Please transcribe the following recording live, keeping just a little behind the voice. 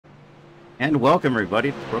And welcome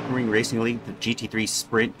everybody to the Broken Ring Racing League, the GT3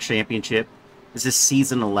 Sprint Championship. This is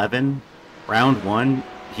Season 11, Round 1,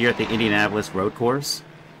 here at the Indianapolis Road Course.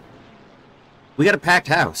 We got a packed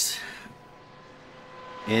house.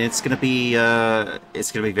 And it's gonna be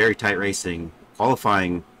very tight racing,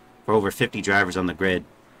 qualifying for over 50 drivers on the grid.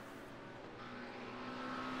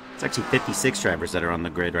 It's actually 56 drivers that are on the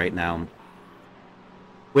grid right now.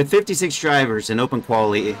 With 56 drivers in open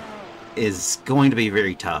quali is going to be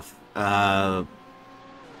very tough.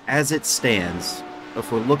 As it stands, if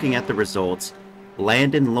we're looking at the results,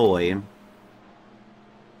 Landon Loy,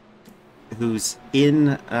 who's in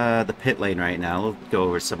the pit lane right now, we'll go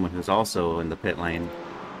over someone who's also in the pit lane.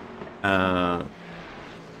 Cody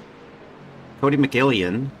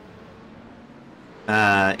McGillian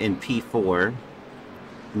in P4,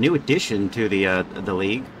 new addition to the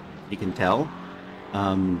league, you can tell.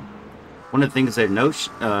 One of the things that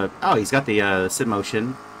oh, he's got the Sim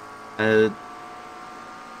Motion. And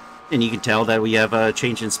you can tell that we have a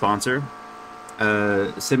change in sponsor.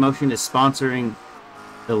 Sim Motion is sponsoring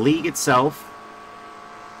the league itself,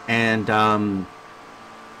 and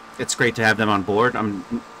it's great to have them on board. I'm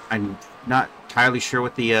not entirely sure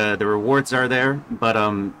what the rewards are there, but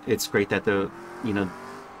it's great that the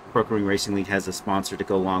Broken Ring Racing League has a sponsor to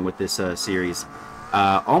go along with this series.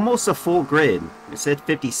 Almost a full grid. It said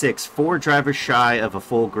 56, 4 drivers shy of a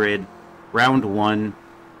full grid. Round 1.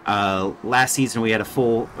 Last season we had a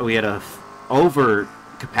over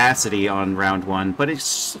capacity on round 1, but it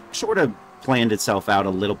sort of planned itself out a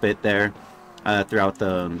little bit there throughout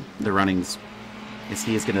the runnings. As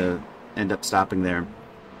he is going to end up stopping there.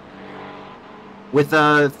 With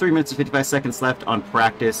 3 minutes and 55 seconds left on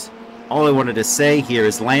practice, all I wanted to say here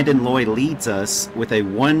is Landon Loy leads us with a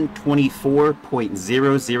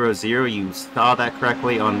 124.000. You saw that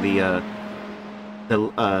correctly on the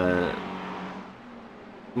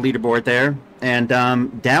leaderboard there, and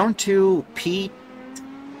down to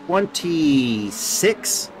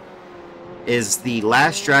P26 is the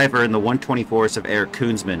last driver in the 124s of Eric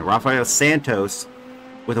Koonsman. Rafael Santos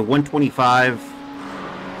with a 125.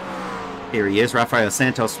 Here he is, Rafael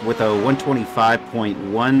Santos with a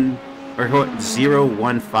 125.1 or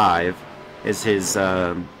 015 is his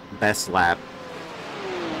best lap.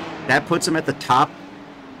 That puts him at the top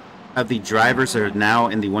of the drivers that are now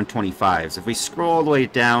in the 125s. If we scroll all the way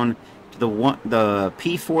down to the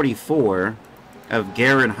P44 of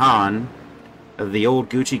Garen Hahn, of the old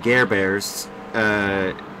Gucci Gare Bears,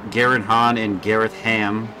 Garen Hahn and Gareth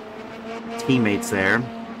Ham, teammates there.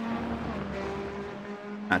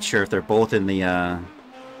 Not sure if they're both in the...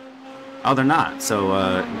 Oh, they're not.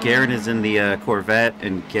 So Garen is in the Corvette,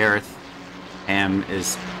 and Gareth Ham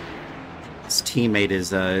is... His teammate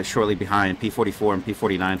is shortly behind, P44 and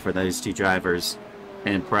P49 for those two drivers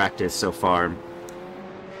in practice so far.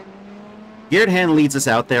 Garrett Hand leads us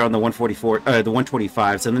out there on the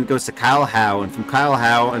 125s, and then goes to Kyle Howe, and from Kyle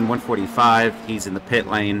Howe in 145, he's in the pit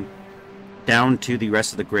lane, down to the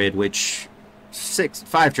rest of the grid, which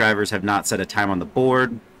 5 drivers have not set a time on the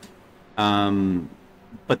board,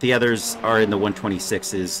 but the others are in the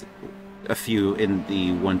 126s, a few in the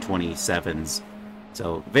 127s.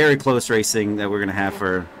 So, very close racing that we're going to have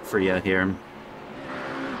for you here.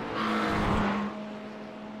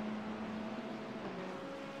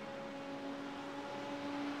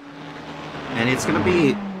 And it's going to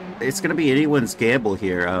be anyone's gamble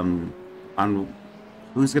here on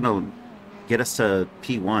who's going to get us to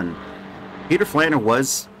P1. Peter Flanner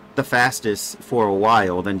was the fastest for a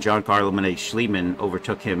while, then John Carlo Mene Schliemann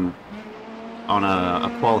overtook him on a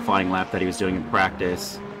qualifying lap that he was doing in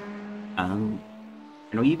practice.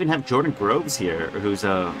 And we even have Jordan Groves here, who's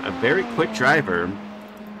a very quick driver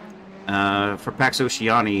for Pax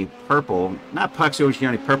Oceani Purple. Not Pax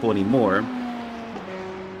Oceani Purple anymore.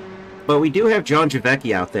 But we do have John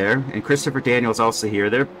Javecki out there, and Christopher Daniels also here.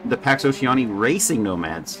 They're the Pax Oceani Racing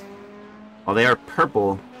Nomads. While they are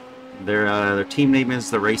purple, their team name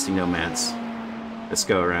is the Racing Nomads. Let's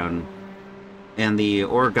go around. And the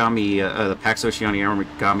Origami, the Pax Oceani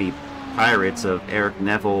Origami Pirates of Eric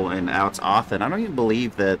Neville and Alex Othen. I don't even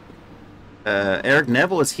believe that Eric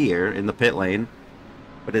Neville is here in the pit lane,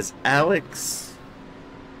 but is Alex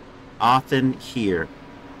Othen here?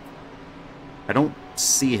 I don't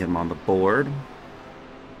see him on the board.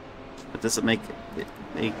 That doesn't make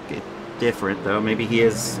it different, though. Maybe he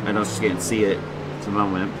is. I don't just can't see it at the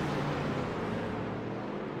moment.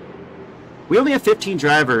 We only have 15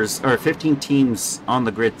 drivers, or 15 teams on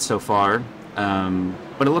the grid so far.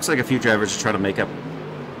 But it looks like a few drivers are trying to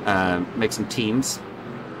make some teams.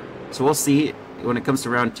 So we'll see when it comes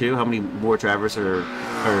to round 2 how many more drivers are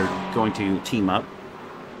going to team up.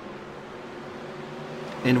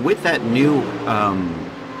 And with that new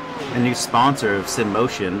a new sponsor of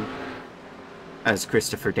SimMotion, as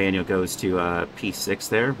Christopher Daniel goes to P6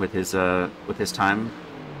 there with his time,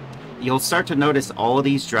 you'll start to notice all of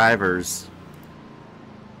these drivers.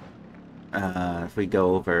 If we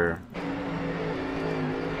go over,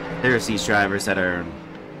 there's these drivers that are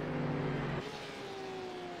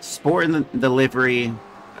sporting the livery.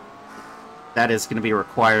 That is going to be a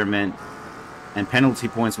requirement, and penalty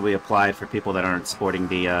points will be applied for people that aren't sporting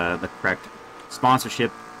the correct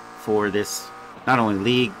sponsorship for this, not only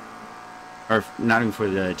league, or not even for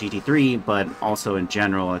the GT3, but also in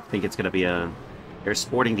general. I think it's going to be they're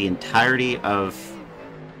sporting the entirety of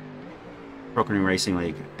Broken Racing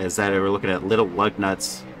League, as that we're looking at Little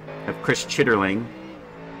Lugnuts of Chris Chitterling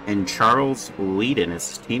and Charles Whedon as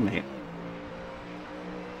his teammate.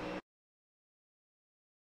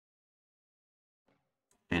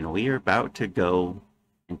 And we are about to go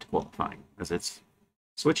into qualifying, as it's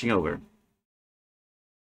switching over.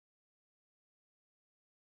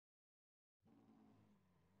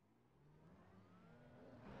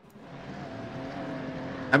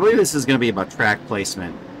 I believe this is going to be about track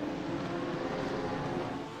placement.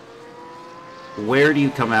 Where do you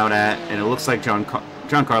come out at? And it looks like Giancarlo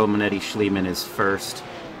Minetti Schliemann is first.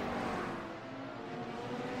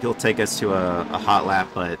 He'll take us to a hot lap,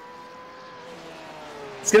 but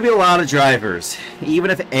it's going to be a lot of drivers. Even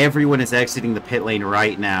if everyone is exiting the pit lane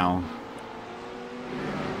right now.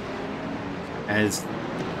 As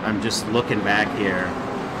I'm just looking back here,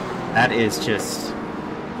 that is just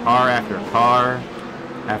car after car,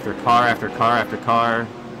 after car after car after car.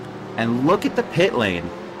 And look at the pit lane.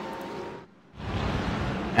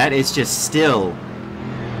 That is just still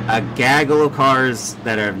a gaggle of cars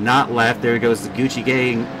that have not left. There goes the Gucci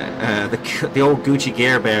gang, the old Gucci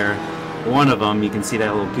Gare Bear. One of them, you can see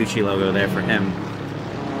that little Gucci logo there for him.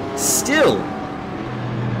 Still,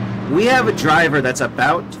 we have a driver that's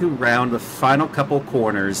about to round the final couple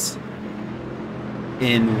corners,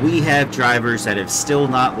 and we have drivers that have still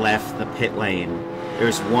not left the pit lane.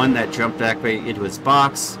 There's one that jumped back into his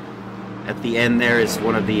box. At the end there is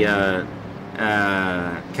one of the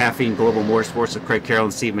Caffeine Global Motorsports of Craig Carroll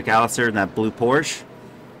and Steve McAllister in that blue Porsche.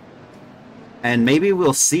 And maybe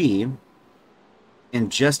we'll see in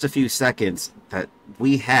just a few seconds that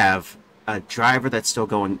we have a driver that's still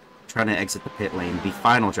trying to exit the pit lane, the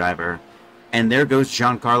final driver. And there goes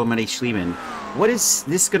Giancarlo Minetti Schliemann. What is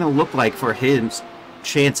this going to look like for his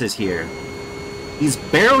chances here? He's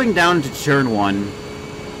barreling down to turn 1.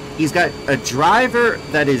 He's got a driver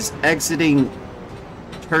that is exiting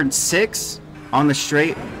turn 6 on the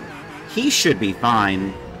straight. He should be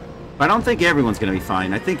fine, but I don't think everyone's going to be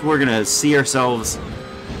fine. I think we're going to see ourselves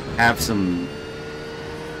have some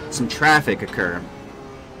traffic occur.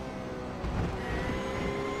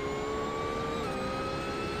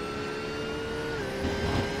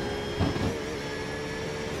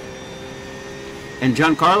 And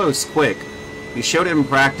Giancarlo's quick. He showed it in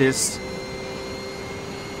practice.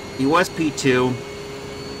 He was P2.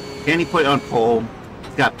 Can he put it on pole?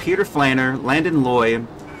 He's got Peter Flanner, Landon Loy,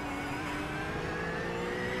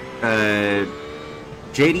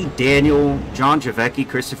 JD Daniel, John Javecki,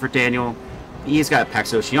 Christopher Daniel. He's got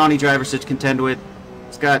Pax Oceani drivers to contend with.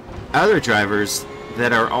 He's got other drivers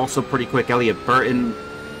that are also pretty quick. Elliot Burton,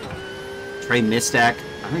 Trey Mistak.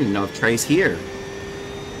 I don't even know if Trey's here.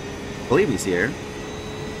 I believe he's here.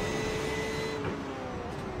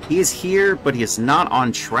 He is here, but he is not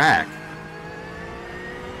on track.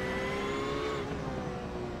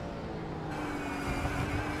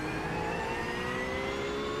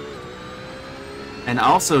 And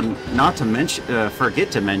also, not to mention,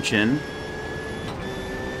 forget to mention,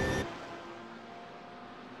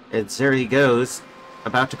 there he goes,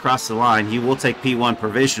 about to cross the line. He will take P1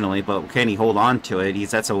 provisionally, but can he hold on to it?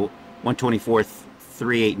 That's a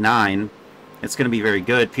 124.389. It's going to be very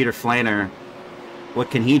good. Peter Flanner, what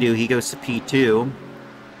can he do? He goes to P2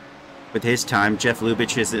 with his time. Jeff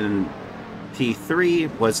Lubitsch is in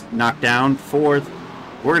P3, was knocked down 4th.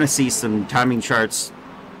 We're going to see some timing charts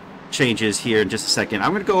changes here in just a second.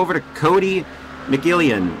 I'm going to go over to Cody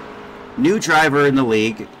McGillian, new driver in the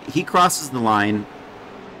league. He crosses the line,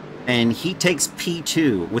 and he takes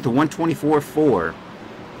P2 with a 124.4.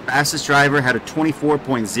 Fastest driver had a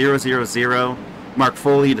 24.000. Mark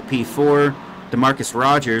Foley to P4. DeMarcus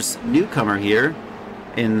Rogers, newcomer here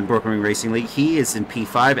in the Broken Wing Racing League. He is in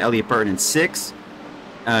P5. Elliot Burton in 6.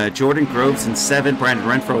 Jordan Groves in 7. Brandon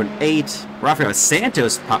Renfro in 8. Rafael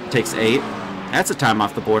Santos takes 8. That's a time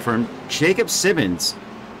off the board for him. Jacob Simmons,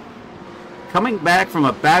 coming back from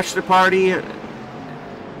a bachelor party,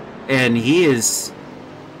 and he is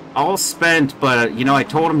all spent, but, you know, I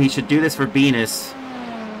told him he should do this for Venus,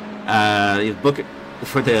 book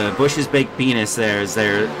for the Bush's Baked Penis. There's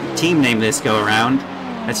their team name this go around.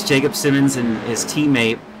 That's Jacob Simmons and his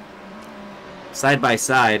teammate side by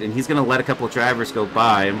side, and he's going to let a couple of drivers go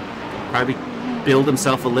by. Probably build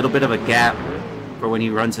himself a little bit of a gap for when he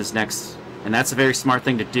runs his next, and that's a very smart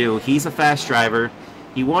thing to do. He's a fast driver.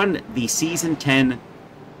 He won the Season 10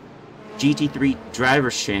 GT3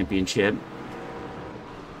 Drivers' Championship,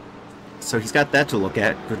 so he's got that to look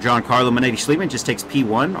at. Giancarlo Minetti-Schliemann just takes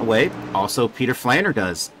P1 away. Also, Peter Flanner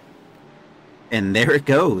does. And there it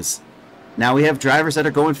goes. Now we have drivers that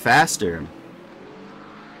are going faster.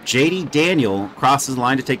 JD Daniel crosses the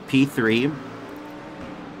line to take P3.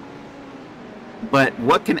 But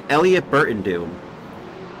what can Elliott Burton do?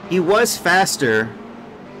 He was faster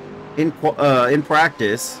in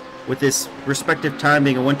practice, with his respective time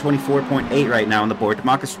being a 124.8 right now on the board.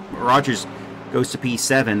 DeMarcus Rogers goes to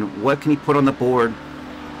P7. What can he put on the board?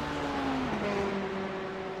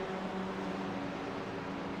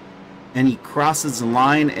 And he crosses the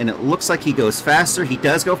line, and it looks like he goes faster. He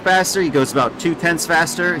does go faster. He goes about 0.2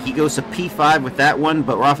 faster. He goes to P5 with that one,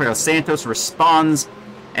 but Rafael Santos responds,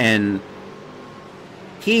 and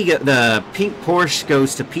the pink Porsche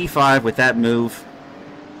goes to P5 with that move.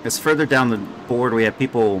 Because further down the board, we have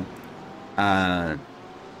people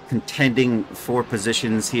contending for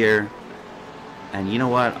positions here. And you know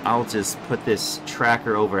what? I'll just put this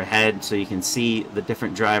tracker overhead so you can see the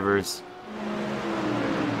different drivers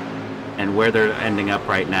and where they're ending up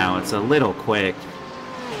right now. It's a little quick.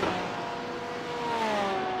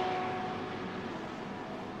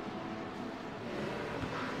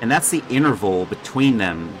 And that's the interval between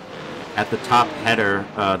them at the top header,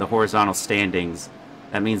 the horizontal standings.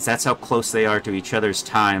 That means that's how close they are to each other's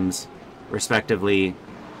times, respectively,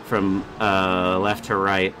 from left to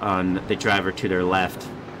right on the driver to their left.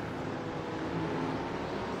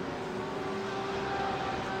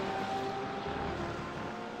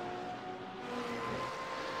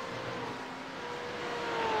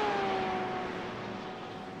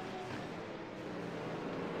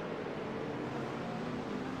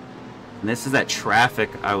 And this is that traffic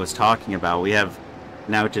I was talking about. We have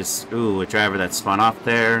now just, a driver that spun off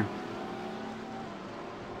there.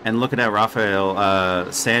 And look at that,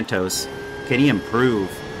 Rafael Santos. Can he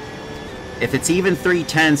improve? If it's even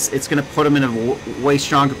 0.3, it's going to put him in a way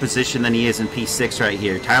stronger position than he is in P6 right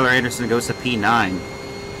here. Tyler Anderson goes to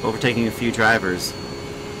P9, overtaking a few drivers.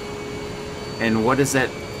 And what does that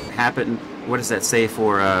happen? What does that say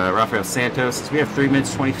for Rafael Santos? We have 3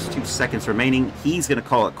 minutes, 22 seconds remaining. He's going to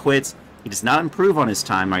call it quits. He does not improve on his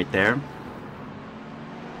time right there.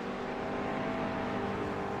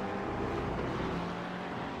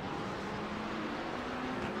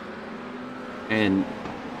 And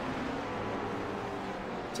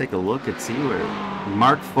take a look and see where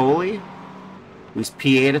Mark Foley, who's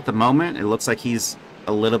P8 at the moment, it looks like he's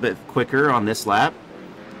a little bit quicker on this lap.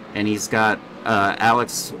 And he's got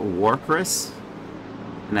Alex Warkris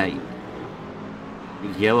in that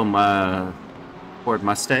yellow Ford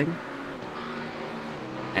Mustang.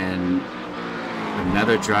 And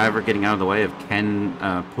another driver getting out of the way of Ken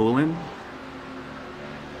Poulin.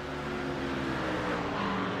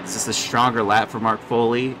 It's just a stronger lap for Mark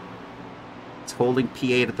Foley. He's holding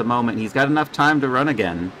P8 at the moment. He's got enough time to run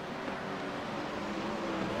again.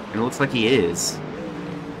 And it looks like he is.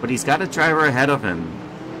 But he's got a driver ahead of him.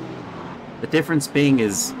 The difference being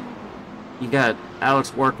is you got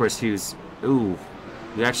Alex Warkris, who's, who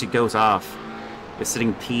actually goes off. He's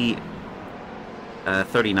sitting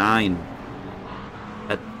P39.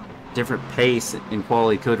 At different pace and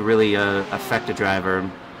quality could really affect a driver.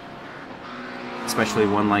 Especially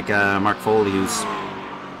one like Mark Foley, who's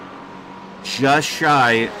just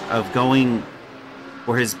shy of going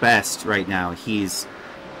for his best right now. He's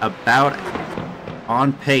about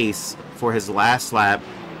on pace for his last lap.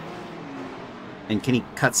 And can he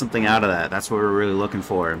cut something out of that? That's what we're really looking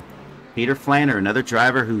for. Peter Flanner, another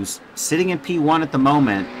driver who's sitting in P1 at the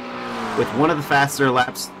moment with one of the faster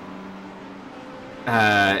laps.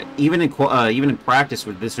 Even in practice,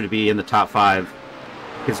 this would be in the top 5.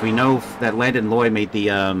 Because we know that Landon Loy made the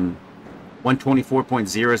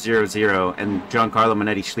 124.000, and Giancarlo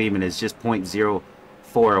Minetti-Schliemann is just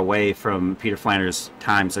 0.04 away from Peter Flanner's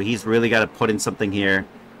time. So he's really got to put in something here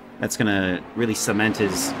that's going to really cement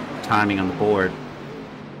his timing on the board.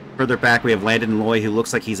 Further back, we have Landon Loy, who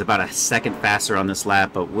looks like he's about a second faster on this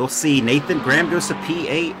lap, but we'll see. Nathan Graham goes to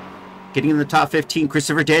P8, getting in the top 15.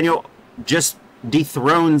 Christopher Daniel just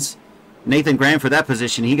dethrones Nathan Graham for that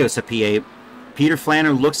position. He goes to P8. Peter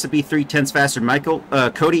Flanner looks to be 0.3 faster.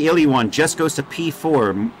 Cody Iliwan just goes to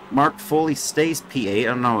P4. Mark Foley stays P8. I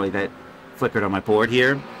don't know why that flickered on my board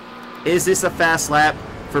here. Is this a fast lap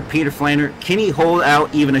for Peter Flander. Can he hold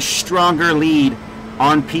out even a stronger lead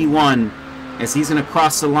on P1 as he's going to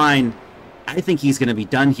cross the line? I think he's going to be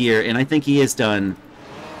done here, and I think he is done.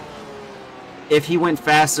 If he went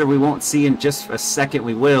faster, we won't see in just a second.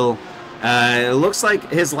 We will. It looks like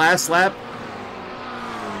his last lap,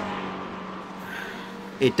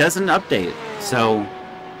 it doesn't update, so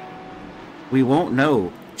we won't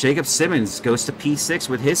know. Jacob Simmons goes to P6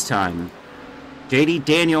 with his time. JD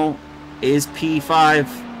Daniel is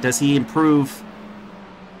P5. Does he improve?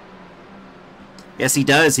 Yes, he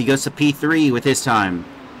does. He goes to P3 with his time.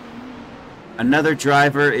 Another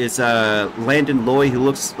driver is Landon Loy, who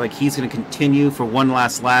looks like he's going to continue for one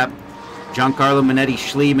last lap. Giancarlo Minetti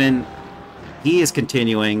Schliemann, he is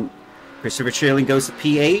continuing. Christopher Schilling goes to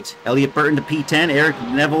P8. Elliot Burton to P10. Eric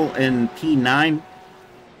Neville in P9.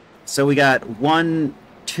 So we got 1,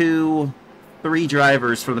 2, 3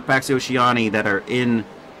 drivers from the Pax Oceani that are in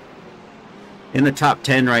the top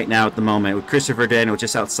 10 right now at the moment, with Christopher Daniel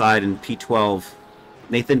just outside in P12.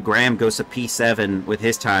 Nathan Graham goes to P7 with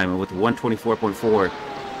his time with 124.4.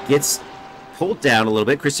 Gets pulled down a little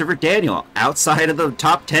bit. Christopher Daniel outside of the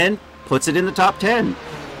top 10, puts it in the top 10.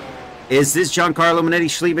 Is this Giancarlo Minetti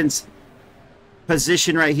Schliebman's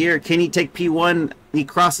position right here? Can he take P1? He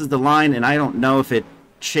crosses the line, and I don't know if it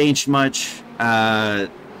changed much.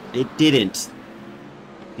 It didn't.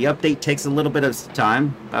 The update takes a little bit of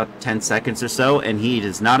time, about 10 seconds or so, and he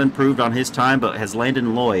has not improved on his time, but has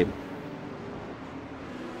Landon Lloyd.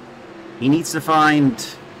 He needs to find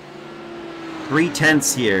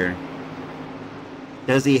 3/10 here.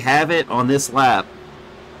 Does he have it on this lap?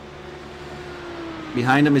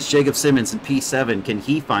 Behind him is Jacob Simmons in P7. Can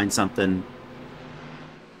he find something?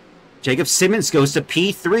 Jacob Simmons goes to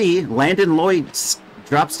P3. Landon Lloyd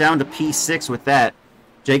drops down to P6 with that.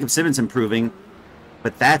 Jacob Simmons improving,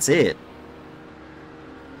 but that's it.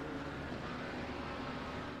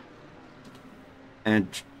 And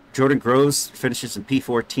Jordan Groves finishes in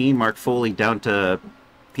P14. Mark Foley down to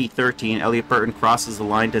P13. Elliot Burton crosses the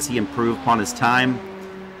line. Does he improve upon his time?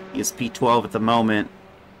 He is P12 at the moment.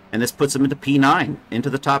 And this puts him into P9, into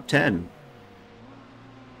the top 10.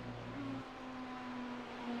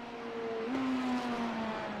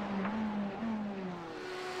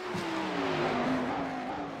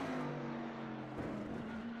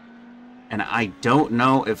 And I don't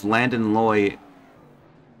know if Landon Loy...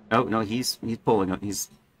 Oh, no, he's pulling up.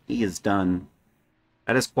 He is done.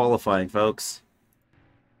 That is qualifying, folks.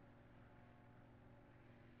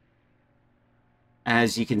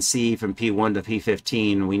 As you can see from P1 to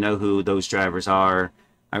P15, we know who those drivers are.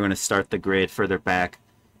 I'm going to start the grid further back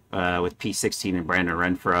with P16 and Brandon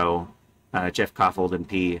Renfro, Jeff Koffold in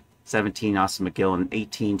P17, Austin McGill in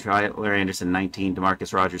 18, Tyler Anderson 19,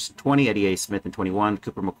 DeMarcus Rogers in 20, Eddie A. Smith in 21,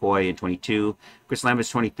 Cooper McCoy in 22, Chris Lambert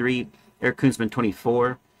 23, Eric Koonsman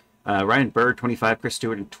 24, Ryan Berg 25, Chris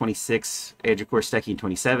Stewart in 26, Andrew Korstecki in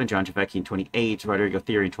 27, John Javecki in 28, Rodrigo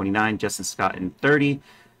Theory in 29, Justin Scott in 30,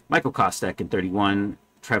 Michael Kostek in 31,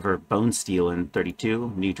 Trevor Bonesteel in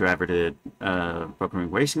 32, new driver to Broken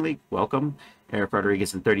Ring Racing League, welcome. Eric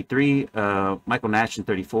Rodriguez in 33, Michael Nash in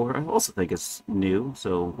 34, I also think is new,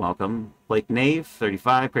 so welcome. Blake Nave,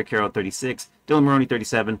 35, Craig Carroll 36, Dylan Maroney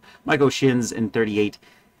 37, Michael Shins in 38,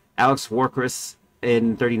 Alex Warcris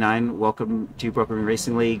in 39, welcome to Broken Ring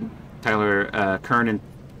Racing League. Tyler Kern in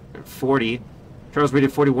 40, Charles Reed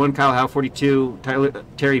at 41, Kyle Howe 42,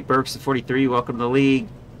 Terry Burks at 43, welcome to the league.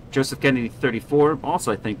 Joseph Kennedy 34,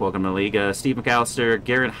 also I think welcome to the league. Steve McAllister,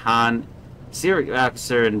 Garrett Hahn, Siri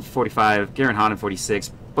Axer in 45, Garrett Hahn in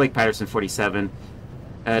 46, Blake Patterson 47,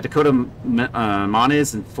 Dakota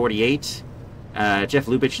Moniz in 48, Jeff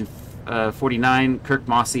Lubitch in 49, Kirk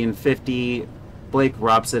Mossy in 50, Blake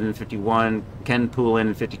Robson in 51, Ken Poulin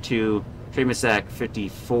in 52, Trey Misak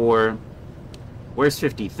 54. Where's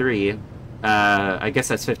 53? I guess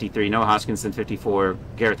that's 53. Noah Hoskinson 54,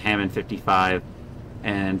 Gareth Hammond 55,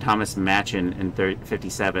 and Thomas Matchin in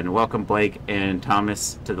 57. Welcome Blake and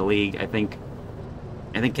Thomas to the league. I think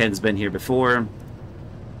Ken's been here before.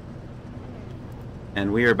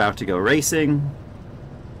 And we are about to go racing.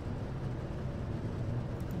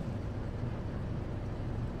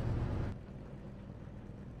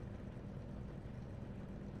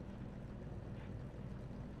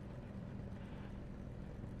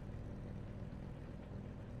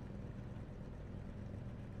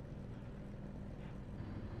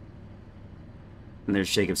 And there's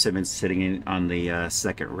Jacob Simmons sitting in on the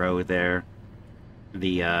second row there.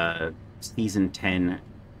 The Season 10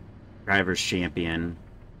 Drivers Champion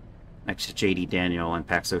next to JD Daniel and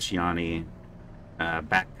Pax Oceani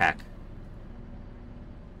backpack.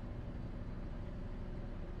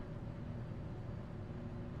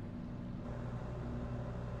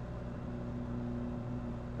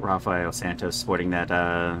 Rafael Santos sporting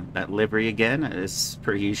that livery again, as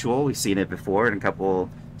per usual. We've seen it before in a couple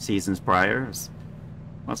seasons prior. As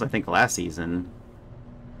well as I think last season.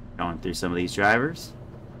 Going through some of these drivers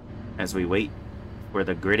as we wait for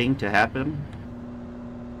the gridding to happen.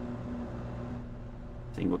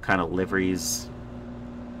 Seeing what kind of liveries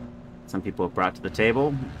some people have brought to the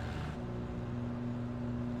table.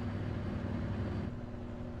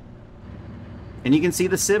 And you can see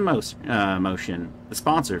the sim motion, the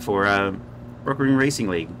sponsor for Brokering Racing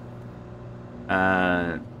League.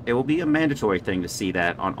 It will be a mandatory thing to see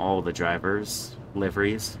that on all the drivers'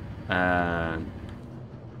 liveries. Come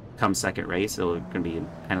second race, so it's going to be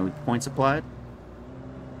penalty points applied.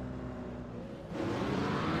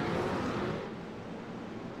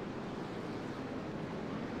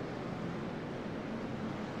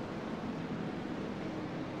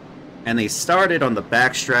 And they started on the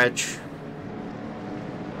backstretch.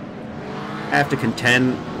 Have to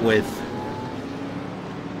contend with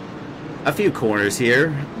a few corners here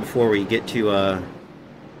before we get to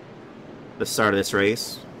the start of this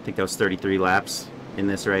race. I think that was 33 laps in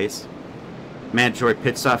this race. Mandatory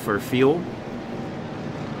pit stop for fuel.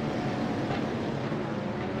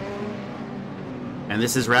 And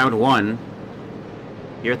this is round one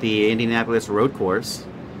here at the Indianapolis Road Course.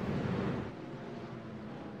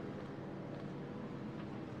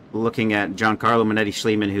 Looking at Giancarlo Minetti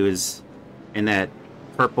Schliemann, who is in that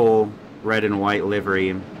purple, red, and white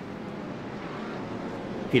livery.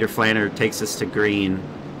 Peter Flanner takes us to green,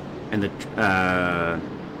 and the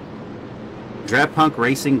Draft Punk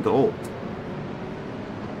Racing Gold.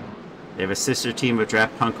 They have a sister team of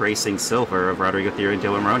Draft Punk Racing Silver of Rodrigo Thier and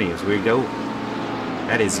Dylan Maroney. As we go,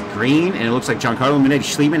 that is green, and it looks like Giancarlo Minetti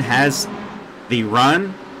Schliemann has the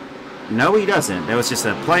run. No, he doesn't. That was just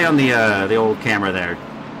a play on the old camera there.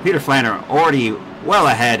 Peter Flanner already well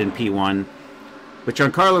ahead in P1. But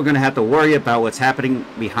Giancarlo going to have to worry about what's happening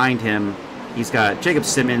behind him. He's got Jacob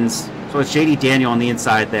Simmons, so it's JD Daniel on the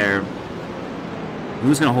inside there.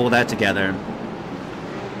 Who's going to hold that together?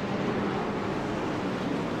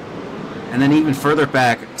 And then even further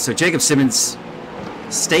back, so Jacob Simmons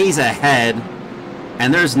stays ahead.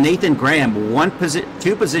 And there's Nathan Graham,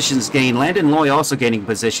 two positions gained. Landon Loy also gaining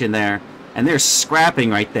position there. And they're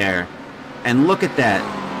scrapping right there. And look at that.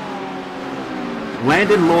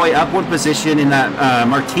 Landon Loy up one position in that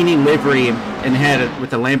Martini livery and head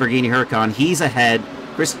with the Lamborghini Huracan. He's ahead.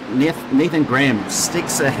 Nathan Graham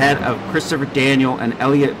sticks ahead of Christopher Daniel and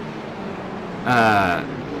Elliot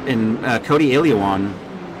and Cody Iliwan.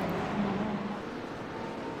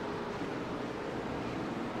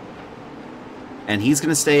 And he's going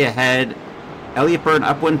to stay ahead. Elliot Byrne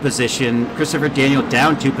up one position. Christopher Daniel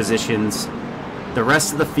down two positions. The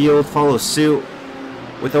rest of the field follows suit,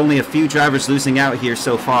 with only a few drivers losing out here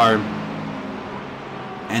so far.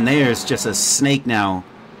 And there's just a snake now.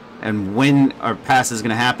 And when our pass is going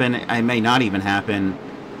to happen, it may not even happen.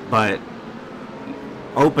 But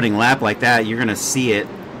opening lap like that, you're going to see it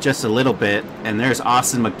just a little bit. And there's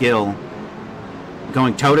Austin McGill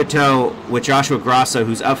going toe-to-toe with Joshua Grosso,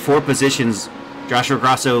 who's up 4 positions. Joshua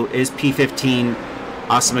Grosso is P15,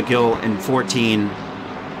 Austin McGill in 14.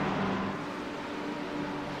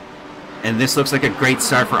 And this looks like a great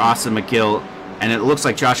start for Austin McGill. And it looks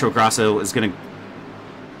like Joshua Grosso is going to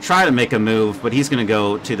try to make a move, but he's going to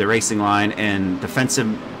go to the racing line and defensive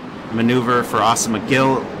maneuver for Austin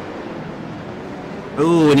McGill.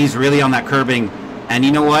 Ooh, and he's really on that curbing. And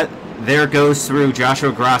you know what? There goes through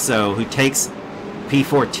Joshua Grosso, who takes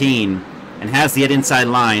P14 and has the inside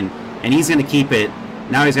line. And he's going to keep it.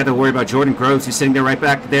 Now he's got to worry about Jordan Groves, who's sitting there right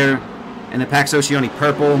back there in the Pax Oceani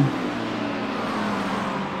purple.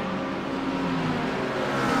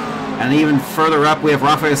 And even further up, we have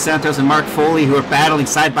Rafael Santos and Mark Foley, who are battling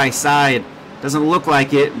side by side. Doesn't look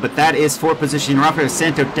like it, but that is 4th position. Rafael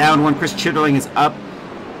Santos down 1. Chris Chitterling is up,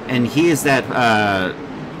 and he is that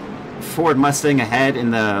Ford Mustang ahead in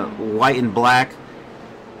the white and black.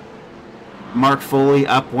 Mark Foley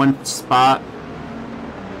up 1 spot.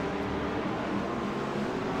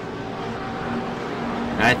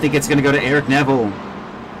 And I think it's going to go to Eric Neville,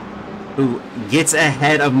 who gets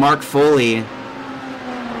ahead of Mark Foley.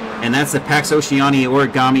 And that's the Pax Oceani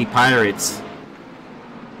Origami Pirates.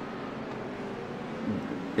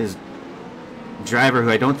 His driver,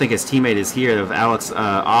 who I don't think his teammate is here, of Alex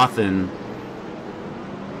Authen.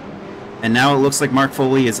 And now it looks like Mark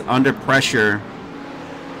Foley is under pressure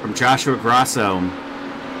from Joshua Grosso.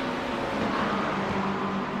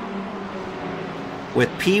 With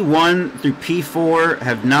P1 through P4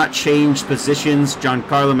 have not changed positions.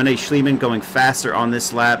 Giancarlo Minetti Schliemann going faster on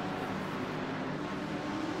this lap.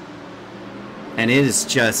 And it is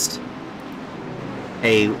just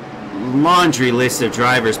a laundry list of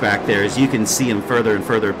drivers back there, as you can see them further and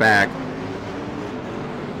further back.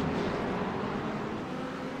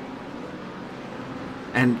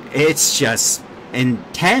 And it's just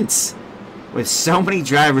intense with so many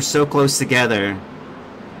drivers so close together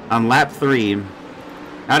on lap 3.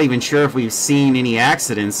 Not even sure if we've seen any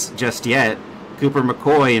accidents just yet. Cooper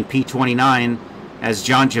McCoy in P29 as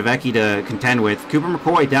John Javecki to contend with. Cooper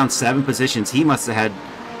McCoy down 7 positions. He must have had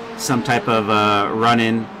some type of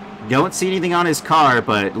run-in. Don't see anything on his car,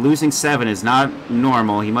 but losing 7 is not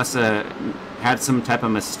normal. He must have had some type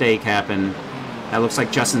of mistake happen. That looks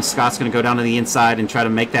like Justin Scott's going to go down to the inside and try to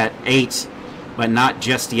make that 8, but not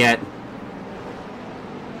just yet.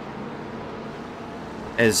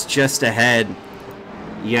 As just ahead,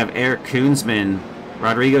 you have Eric Koonsman,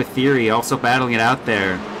 Rodrigo Theory also battling it out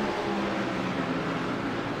there.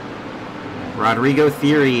 Rodrigo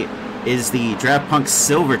Theory is the Draft Punk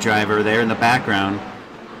Silver driver there in the background.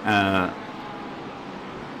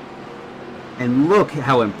 And look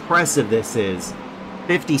how impressive this is.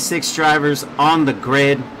 56 drivers on the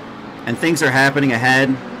grid, and things are happening ahead.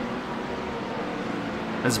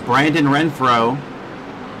 As Brandon Renfro,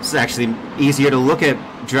 it's actually easier to look at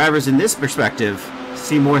drivers in this perspective,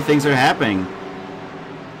 see more things are happening.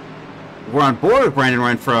 We're on board with Brandon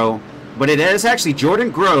Renfro, but it is actually Jordan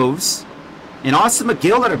Groves and Austin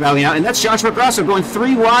McGill that are battling out, and that's Joshua Grasso going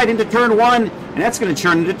 3 wide into turn 1, and that's going to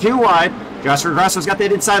turn into 2 wide. Joshua Grasso's got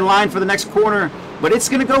that inside line for the next corner, but it's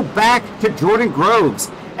going to go back to Jordan Groves.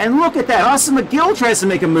 And look at that, Austin McGill tries to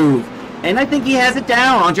make a move, and I think he has it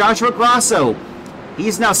down on Joshua Grasso.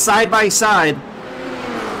 He's now side by side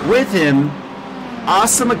with him.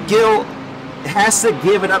 Austin McGill has to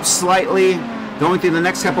give it up slightly. Going through the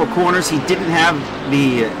next couple of corners, he didn't have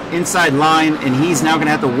the inside line, and he's now going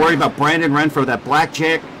to have to worry about Brandon Renfro, that Black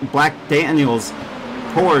Daniels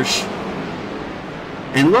Porsche.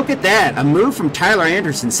 And look at that, a move from Tyler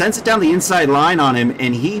Anderson, sends it down the inside line on him,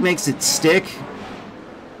 and he makes it stick.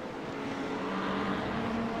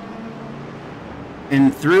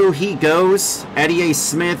 And through he goes. Eddie A.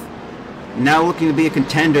 Smith now looking to be a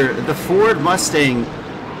contender. The Ford Mustang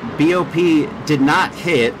BOP did not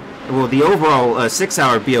hit. Well, the overall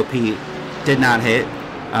 6-hour BOP did not hit.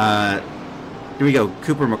 Here we go.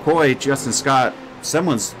 Cooper McCoy, Justin Scott.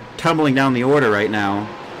 Someone's tumbling down the order right now.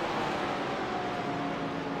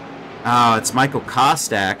 Oh, it's Michael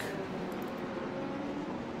Kostak.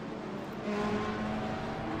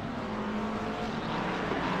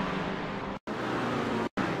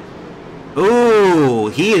 Ooh,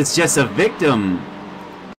 he is just a victim.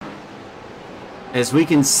 As we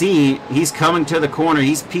can see, he's coming to the corner.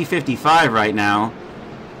 He's P55 right now.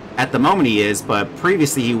 At the moment he is, but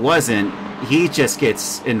previously he wasn't. He just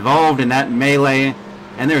gets involved in that melee,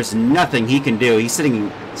 and there's nothing he can do. He's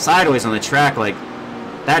sitting sideways on the track like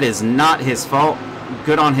that is not his fault.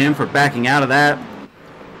 Good on him for backing out of that.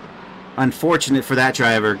 Unfortunate for that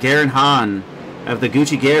driver. Garen Hahn of the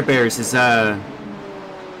Gucci Gear Bears is having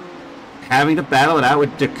to battle it out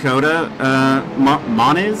with Dakota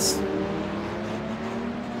Moniz.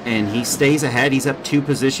 And he stays ahead. He's up 2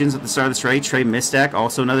 positions at the start of this race. Trey Mistak,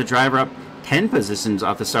 also another driver, up 10 positions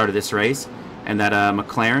off the start of this race. And that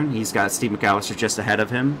McLaren, he's got Steve McAllister just ahead of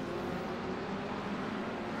him.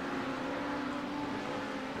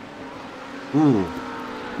 Ooh,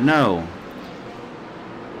 no.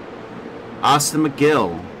 Austin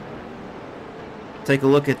McGill. Take a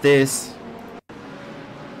look at this.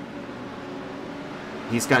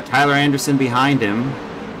 He's got Tyler Anderson behind him.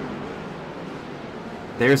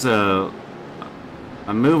 There's a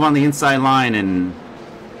move on the inside line, and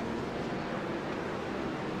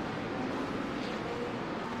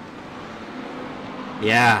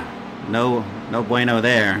yeah, no bueno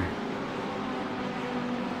there.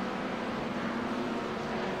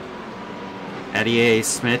 Eddie A.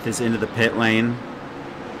 Smith is into the pit lane.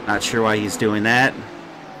 Not sure why he's doing that.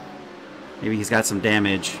 Maybe he's got some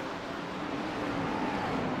damage.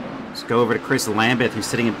 Let's go over to Chris Lambeth, who's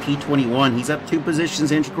sitting in P21. He's up 2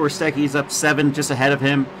 positions. Andrew Korstecki's up 7, just ahead of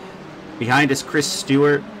him. Behind is Chris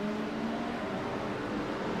Stewart.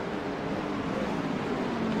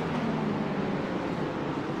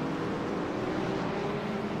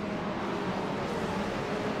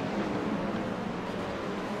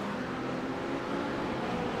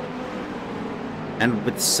 And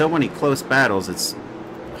with so many close battles, it's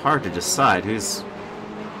hard to decide who's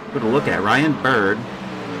going to look at. Ryan Bird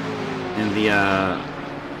in the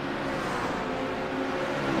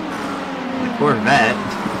Corvette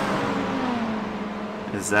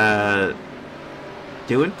is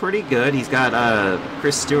doing pretty good. He's got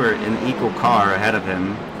Chris Stewart in an equal car ahead of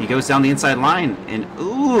him. He goes down the inside line, and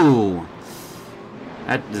ooh,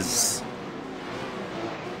 That is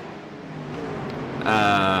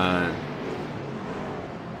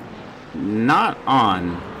not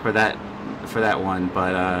on for that one,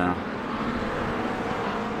 but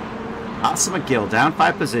Asa McGill down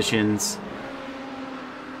 5 positions.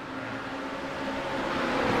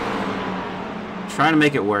 Trying to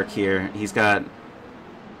make it work here. He's got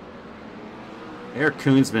Eric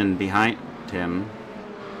Koonsman behind him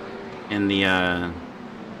in the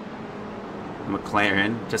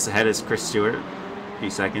McLaren. Just ahead is Chris Stewart. A few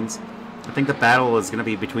seconds. I think the battle is going to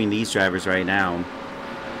be between these drivers right now.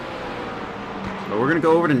 But we're going to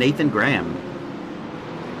go over to Nathan Graham,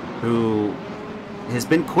 who has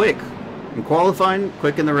been quick in qualifying,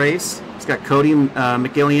 quick in the race. He's got Cody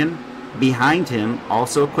McGillian behind him,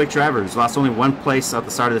 also a quick driver who's lost only 1 place at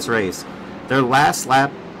the start of this race. Their last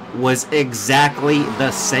lap was exactly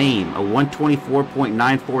the same, a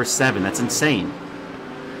 124.947. That's insane.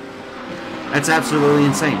 That's absolutely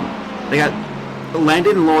insane. They got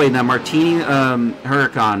Landon Lloyd in that Martini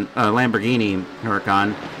Huracan, Lamborghini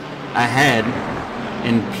Huracan ahead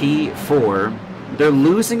in P4. They're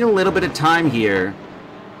losing a little bit of time here.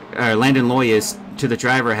 Landon Lloyd is to the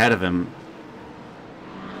driver ahead of him.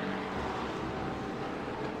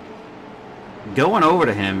 Going over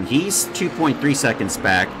to him, he's 2.3 seconds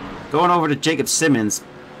back. Going over to Jacob Simmons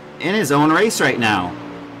in his own race right now.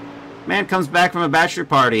 Man comes back from a bachelor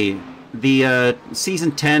party. The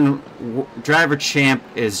Season 10 driver champ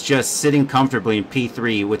is just sitting comfortably in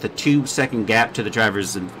P3 with a 2-second gap to the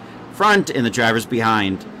drivers in front and the drivers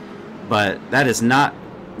behind. But that is not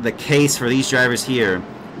the case for these drivers here.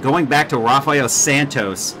 Going back to Rafael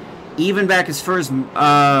Santos, even back as far as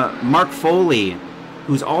Mark Foley,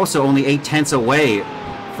 who's also only 0.8 away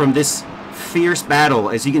from this fierce battle.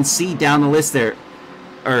 As you can see down the list there,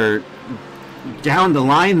 or down the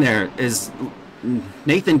line there, is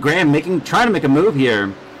Nathan Graham trying to make a move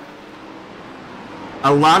here.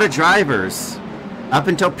 A lot of drivers up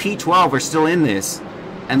until P12 are still in this.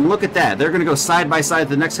 And look at that. They're going to go side by side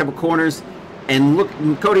the next couple corners. And look,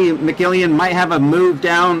 Cody McGillian might have a move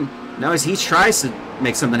down. No, as he tries to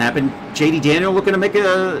make something happen. JD Daniel looking to make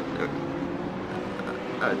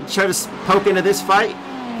try to poke into this fight.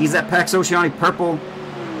 He's at Pax Oceanic purple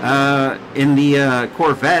in the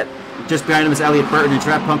Corvette. Just behind him is Elliott Burton in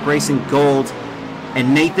Draft Punk Racing gold.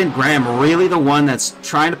 And Nathan Graham really the one that's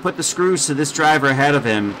trying to put the screws to this driver ahead of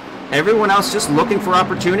him. Everyone else just looking for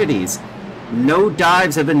opportunities. No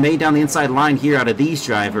dives have been made down the inside line here out of these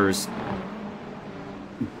drivers.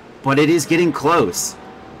 But it is getting close.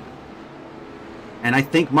 And I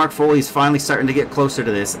think Mark Foley's finally starting to get closer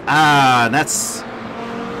to this.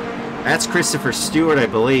 That's Christopher Stewart, I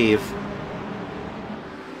believe,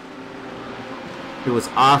 who was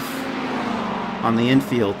off on the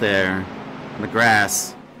infield there, on the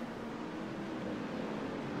grass.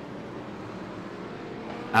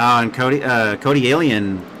 And Cody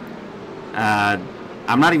Alien,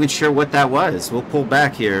 I'm not even sure what that was. We'll pull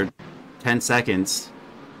back here 10 seconds.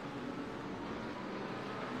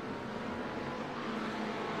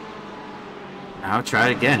 I'll try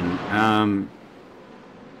it again.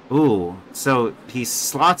 Ooh, so he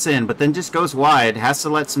slots in, but then just goes wide. Has to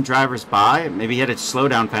let some drivers by. Maybe he had a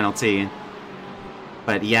slowdown penalty.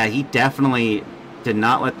 But yeah, he definitely did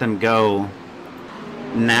not let them go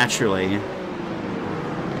naturally.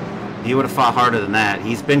 He would have fought harder than that.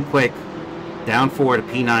 He's been quick. Down 4 to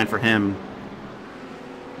P9 for him.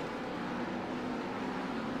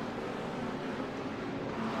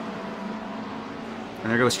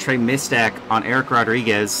 And there goes Trey Mistak on Eric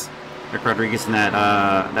Rodriguez. Eric Rodriguez in that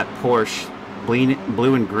Porsche,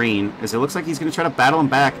 blue and green, as it looks like he's going to try to battle him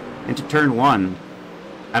back into turn 1.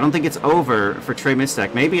 I don't think it's over for Trey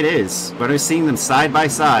Mistak. Maybe it is, but I'm seeing them side by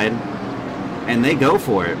side, and they go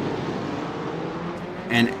for it.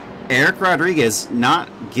 And Eric Rodriguez not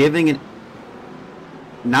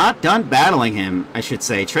done battling him, I should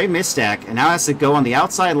say. Trey Mistak, and now has to go on the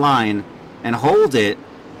outside line and hold it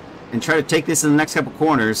and try to take this in the next couple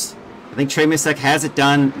corners. I think Trey Mistak has it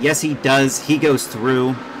done. Yes, he does. He goes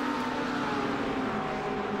through.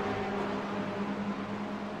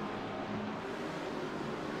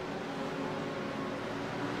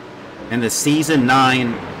 And the Season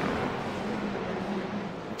 9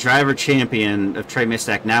 driver champion of Trey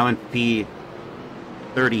Mistak, now in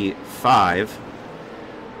P35.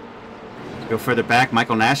 Go further back.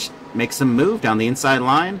 Michael Nash makes a move down the inside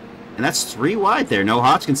line. And that's 3 wide there. Noah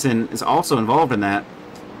Hodgkinson is also involved in that.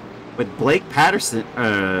 With Blake Patterson,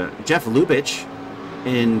 Jeff Lubitsch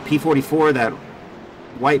in P44, that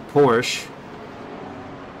white Porsche.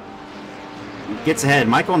 Gets ahead.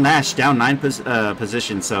 Michael Nash down 9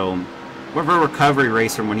 positions, so more of a recovery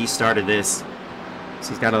race from when he started this. So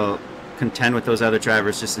he's got to contend with those other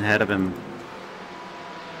drivers just ahead of him.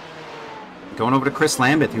 Going over to Chris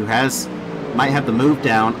Lambeth, who might have the move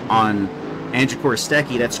down on Andrew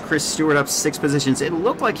Korostecki. That's Chris Stewart up 6 positions. It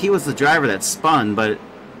looked like he was the driver that spun, but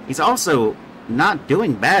he's also not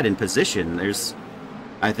doing bad in position. There's,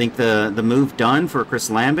 I think, the move done for Chris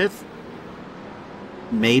Lambeth.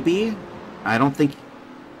 Maybe. I don't think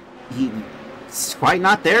he's quite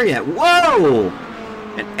not there yet. Whoa!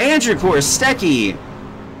 And Andrew Korostecki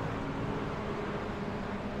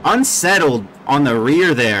unsettled on the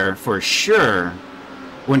rear there for sure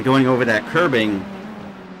when going over that curbing.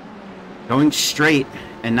 Going straight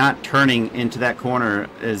and not turning into that corner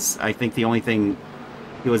is, I think, the only thing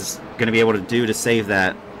he was going to be able to do to save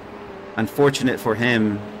that. Unfortunate for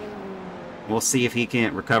him. We'll see if he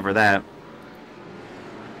can't recover that.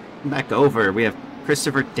 Back over, we have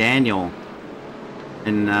Christopher Daniel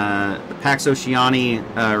in the Pax Oceani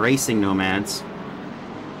Racing Nomads.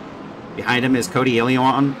 Behind him is Cody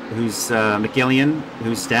McGillian,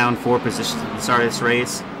 who's down 4 positions at the start of this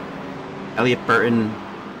race. Elliot Burton,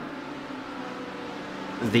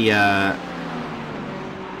 I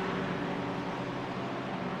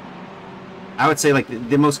would say, like,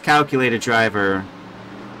 the most calculated driver.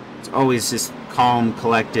 It's always just calm,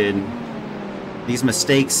 collected. These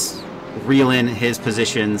mistakes reel in his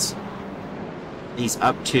positions. He's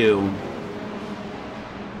up 2.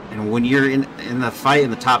 And when you're in the fight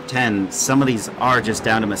in the top 10, some of these are just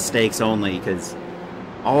down to mistakes only, because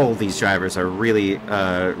all these drivers are really,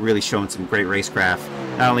 really showing some great racecraft.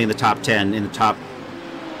 Not only in the top 10, in the top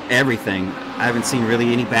everything. I haven't seen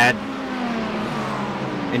really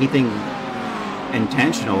anything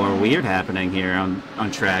intentional or weird happening here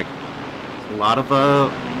on track. A lot of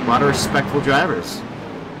respectful drivers.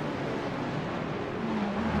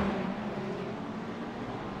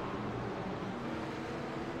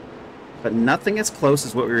 But nothing as close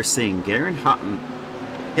as what we were seeing. Garen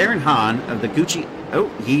Hahn of the Gucci. Oh,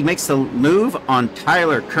 he makes the move on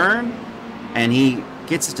Tyler Kern, and he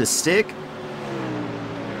gets it to stick.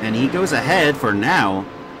 And he goes ahead for now.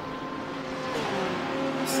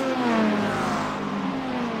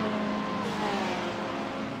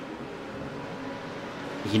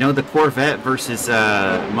 You know, the Corvette versus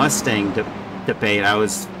Mustang debate, I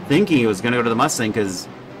was thinking he was going to go to the Mustang because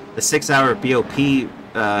the 6-hour BOP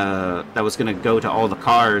that was going to go to all the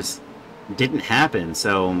cars didn't happen.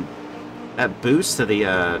 So that boost to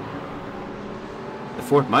the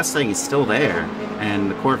Ford Mustang is still there. And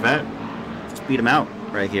the Corvette just beat him out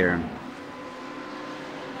right here.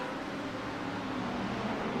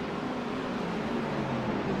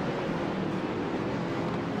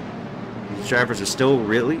 These drivers are still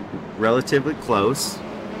really relatively close,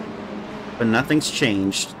 but nothing's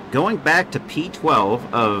changed. Going back to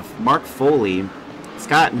P12 of Mark Foley, it's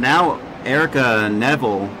got now Erica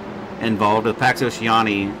Neville involved with Pax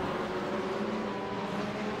Oceani.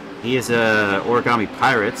 He is Origami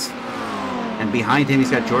Pirates. And behind him,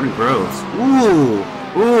 he's got Jordan Groves. Ooh!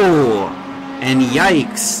 Ooh! And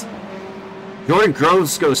yikes! Jordan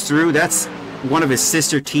Groves goes through. That's one of his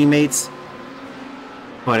sister teammates.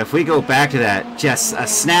 But if we go back to that, just a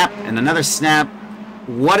snap and another snap.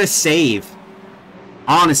 What a save.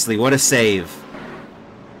 Honestly, what a save.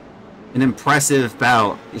 An impressive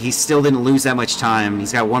bout. He still didn't lose that much time.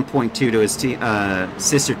 He's got 1.2 to his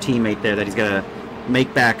sister teammate there that he's got to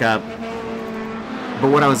make back up.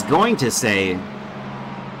 But what I was going to say,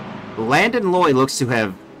 Landon Loy looks to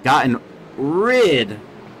have gotten rid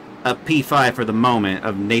of P5 for the moment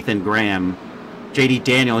of Nathan Graham. JD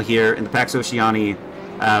Daniel here in the Pax Oceani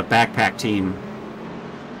backpack team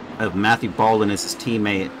of Matthew Baldwin as his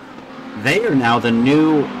teammate. They are now the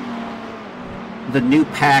new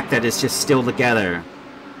pack that is just still together.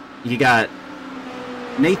 You got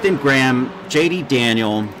Nathan Graham, JD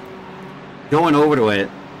Daniel going over to it.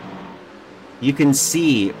 You can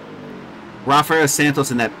see Rafael Santos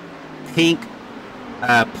in that pink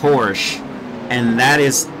Porsche, and that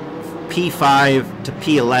is P5 to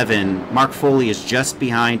P11. Mark Foley is just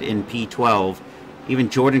behind in P12.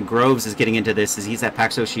 Even Jordan Groves is getting into this as he's that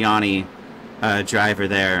Pax Oceani driver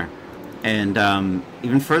there. And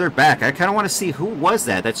even further back, I kind of want to see who was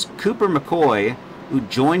that. That's Cooper McCoy, who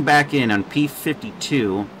joined back in on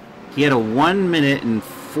P52. He had a 1 minute and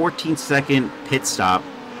 14-second pit stop.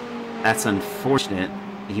 That's unfortunate.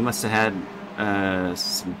 He must have had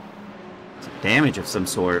some damage of some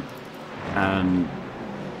sort.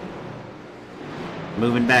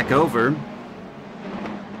 Moving back over.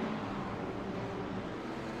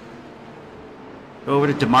 Go over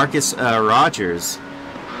to DeMarcus Rogers.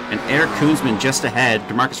 And Eric Koonsman just ahead.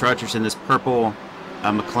 DeMarcus Rogers in this purple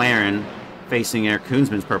McLaren, facing Eric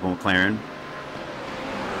Koonsman's purple McLaren.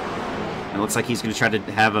 It looks like he's going to try to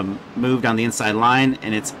have a move down the inside line,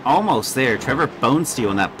 and it's almost there. Trevor Bonesteel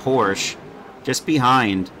in that Porsche, just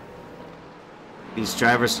behind. These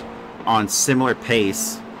drivers on similar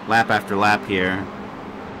pace, lap after lap here.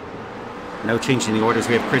 No change in the orders.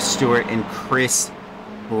 We have Chris Stewart and Chris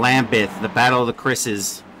Lambeth. The battle of the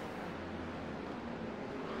Chris's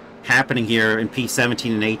happening here in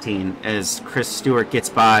P17 and 18 as Chris Stewart gets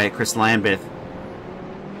by Chris Lambeth.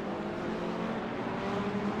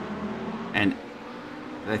 And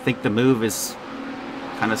I think the move is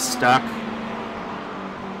kind of stuck.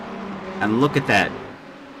 And look at that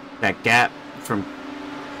gap from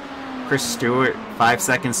Chris Stewart, 5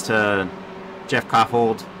 seconds to Jeff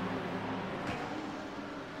Koffhold.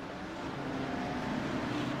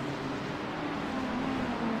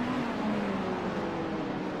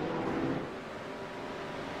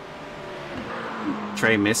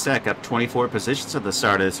 Trey Mistek up 24 positions at the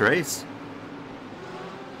start of this race.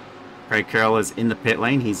 Craig Carroll is in the pit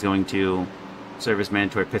lane. He's going to serve his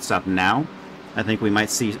mandatory pit stop now. I think we might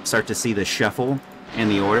start to see the shuffle in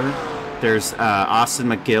the order. There's Austin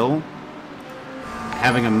McGill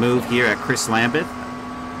having a move here at Chris Lambeth.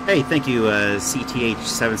 Hey, thank you,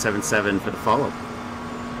 CTH777 for the follow.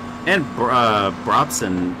 And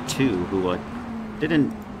Brobson too, who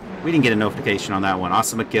we didn't get a notification on that one.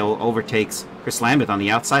 Austin McGill overtakes Chris Lambeth on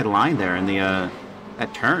the outside line there in the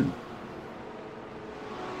that turn.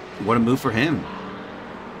 What a move for him.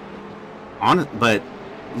 But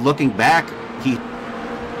looking back, he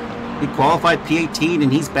qualified P18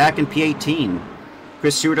 and he's back in P18.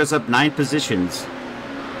 Chris Stewart is up 9 positions.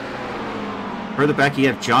 Further back, you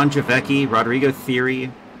have John Javecki, Rodrigo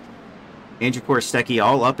Theory, Andrew Korostecki,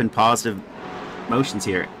 all up in positive motions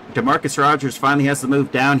here. DeMarcus Rogers finally has the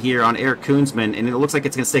move down here on Eric Koonsman, and it looks like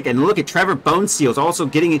it's going to stick. And look at Trevor Bonesteel also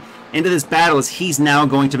getting into this battle as he's now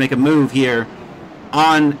going to make a move here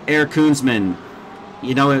on Eric Koonsman.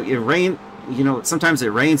 You know, sometimes it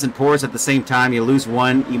rains and pours at the same time. You lose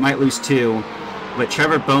one, you might lose two. But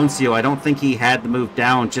Trevor Bonesteel, I don't think he had the move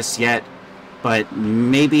down just yet. But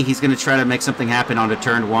maybe he's going to try to make something happen onto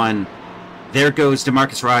turn one. There goes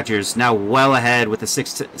DeMarcus Rogers, now well ahead with a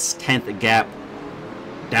 6/10 gap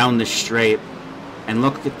down the straight. And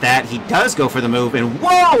look at that, he does go for the move, and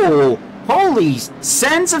whoa! Holy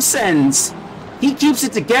sens of sens! He keeps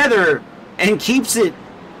it together and keeps it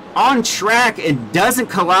on track and doesn't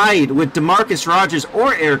collide with DeMarcus Rogers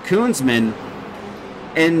or Eric Koonsman.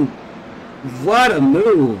 And what a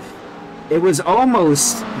move. It was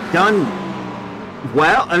almost done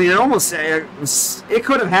well. I mean, it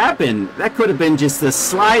could have happened. That could have been just the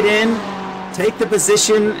slide in, take the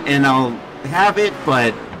position, and I'll have it,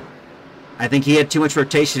 but I think he had too much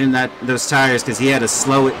rotation in those tires because he had to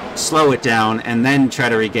slow it down and then try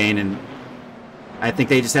to regain, and I think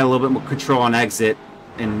they just had a little bit more control on exit,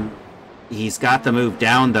 and he's got the move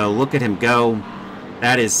down though. Look at him go.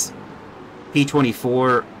 That is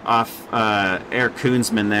P24 off Eric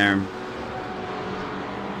Koonsman there.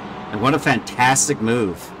 And what a fantastic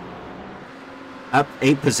move. Up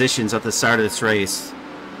 8 positions at the start of this race.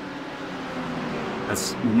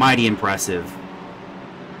 That's mighty impressive.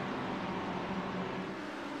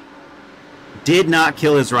 Did not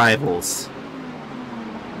kill his rivals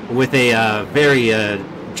with a very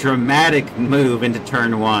dramatic move into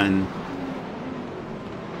turn one.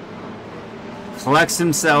 Collects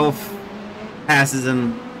himself, passes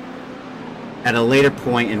him at a later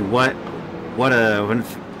point, and what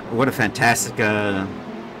a fantastic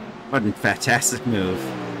move.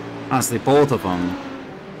 Honestly, both of them.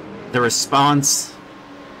 The response.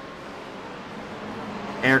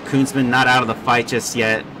 Eric Koonsman not out of the fight just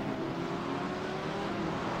yet.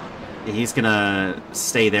 He's gonna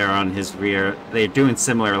stay there on his rear. They're doing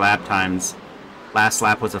similar lap times. Last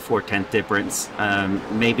lap was a 4/10 difference.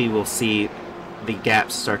 Maybe we'll see the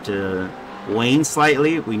gaps start to wane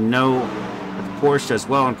slightly. We know that the Porsche does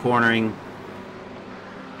well in cornering,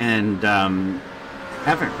 and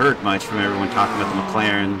haven't heard much from everyone talking about the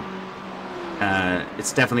McLaren.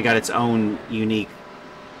 It's definitely got its own unique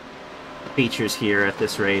features here at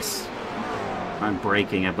this race. On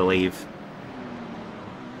braking, I believe.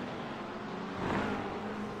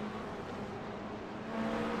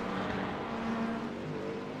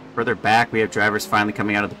 Further back, we have drivers finally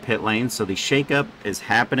coming out of the pit lane, so the shakeup is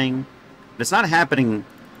happening. But it's not happening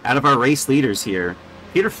out of our race leaders here.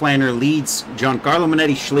 Peter Flanner leads Giancarlo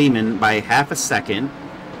Minetti Schliemann by half a second,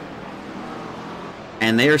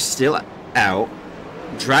 and they are still out.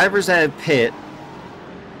 Drivers at pit,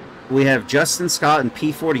 we have Justin Scott in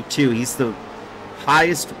P42. He's the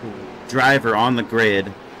highest driver on the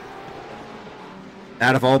grid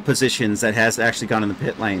out of all positions that has actually gone in the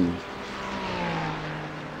pit lane.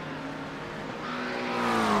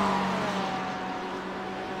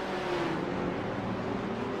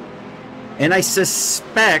 And I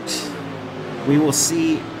suspect we will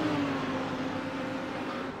see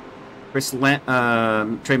Trey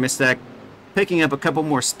Mistak picking up a couple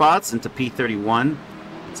more spots into P31.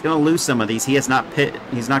 He's going to lose some of these. He's not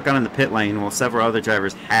gone in the pit lane, while several other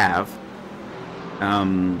drivers have.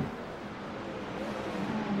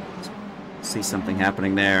 See something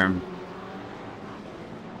happening there.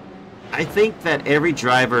 I think that every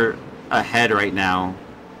driver ahead right now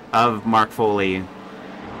of Mark Foley,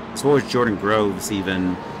 as well as Jordan Groves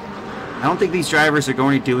even, I don't think these drivers are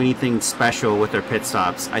going to do anything special with their pit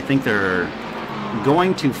stops. I think they're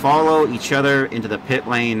going to follow each other into the pit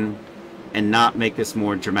lane and not make this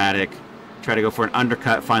more dramatic. Try to go for an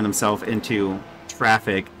undercut, find themselves into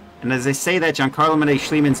traffic. And as I say that, Giancarlo Mende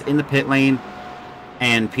Schliemann's in the pit lane,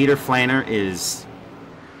 and Peter Flanner is...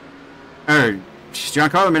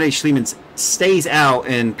 Giancarlo Mende Schliemann stays out,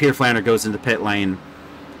 and Peter Flanner goes into the pit lane.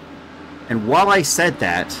 And while I said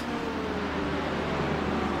that,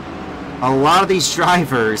 a lot of these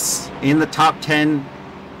drivers in the top 10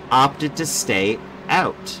 opted to stay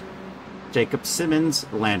out. Jacob Simmons,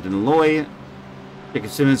 Landon Loy.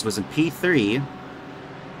 Jacob Simmons was in P3.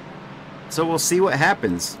 So we'll see what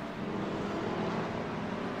happens.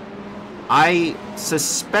 I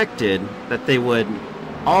suspected that they would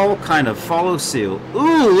all kind of follow suit.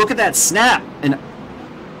 Ooh, look at that snap! And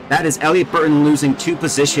that is Elliott Burton losing 2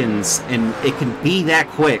 positions, and it can be that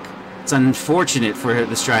quick. It's unfortunate for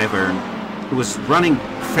this driver, who was running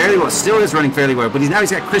fairly well, still is running fairly well, but he's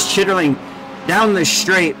got Chris Chitterling down the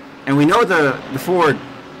straight, and we know the Ford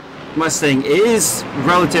Mustang is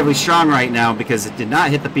relatively strong right now because it did not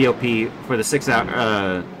hit the BOP for the 6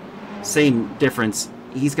 hour, same difference.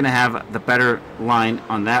 He's going to have the better line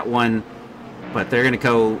on that one, but they're going to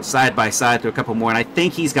go side by side through a couple more, and I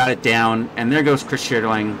think he's got it down, and there goes Chris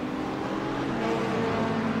Chitterling.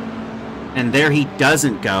 And there he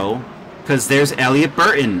doesn't go, because there's Elliott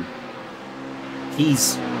Burton.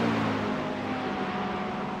 He's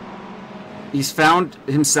found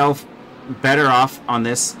himself better off on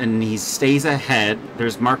this, and he stays ahead.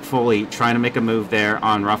 There's Mark Foley trying to make a move there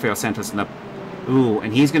on Rafael Santos.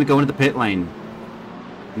 And he's going to go into the pit lane.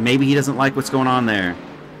 Maybe he doesn't like what's going on there.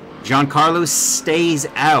 Giancarlo stays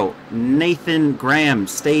out. Nathan Graham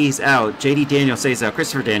stays out. JD Daniel stays out.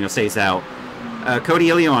 Christopher Daniel stays out. Cody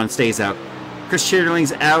Ilion stays out. Chris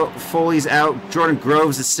Chitterling's out. Foley's out. Jordan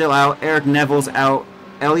Groves is still out. Eric Neville's out.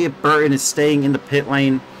 Elliott Burton is staying in the pit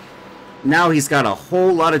lane. Now he's got a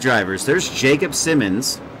whole lot of drivers. There's Jacob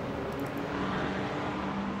Simmons.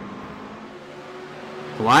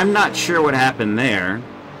 Well, I'm not sure what happened there.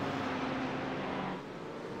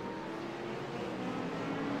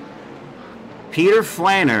 Peter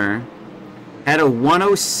Flanner had a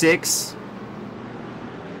 106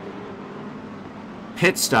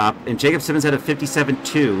 pit stop, and Jacob Simmons had a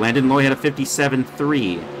 57.2. Landon Loy had a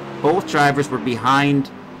 57.3. Both drivers were behind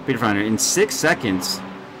Peter Flanner in 6 seconds.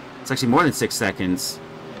 It's actually more than 6 seconds.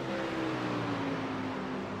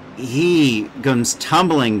 He comes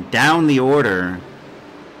tumbling down the order.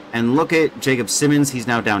 And look at Jacob Simmons. He's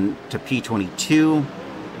now down to P22.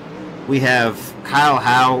 We have Kyle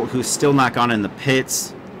Howe, who's still not gone in the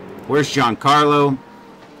pits. Where's Giancarlo?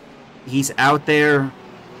 He's out there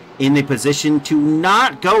in the position to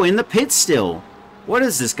not go in the pits still. What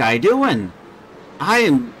is this guy doing? I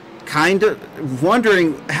am kind of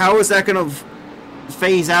wondering, how is that going to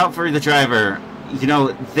phase out for the driver? You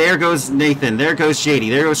know, there goes Nathan, there goes JD,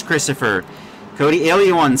 there goes Christopher. Cody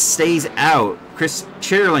Ilion stays out. Chris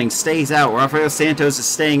Chitterling stays out. Rafael Santos is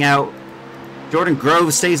staying out. Jordan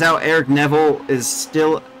Grove stays out. Eric Neville is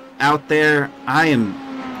still out there. I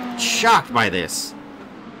am shocked by this.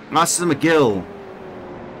 Austin McGill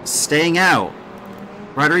staying out.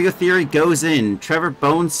 Rodrigo Theory goes in. Trevor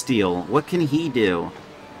Bonesteel, what can he do?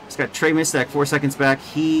 He's got Trey Mistak 4 seconds back.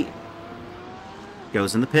 He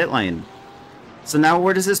goes in the pit lane. So now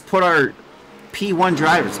where does this put our P1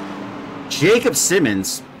 drivers? Jacob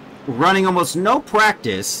Simmons running almost no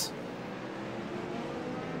practice.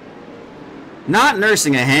 Not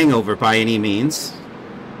nursing a hangover by any means,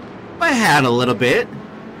 but had a little bit.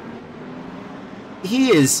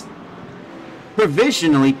 He is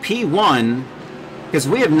provisionally P1 because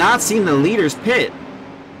we have not seen the leaders pit.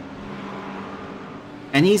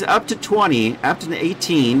 And he's up to 20, up to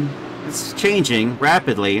 18. It's changing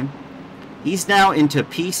rapidly. He's now into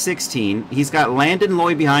P16. He's got Landon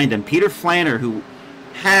Loy behind him. Peter Flanner, who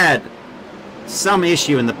had some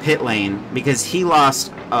issue in the pit lane because he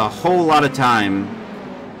lost a whole lot of time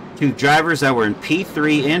to drivers that were in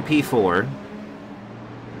P3 and P4.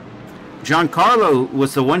 Giancarlo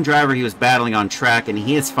was the one driver he was battling on track, and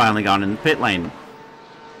he has finally gone in the pit lane.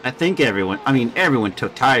 I think everyone, I mean, everyone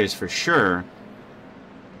took tires for sure.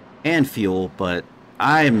 And fuel, but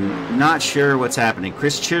I'm not sure what's happening.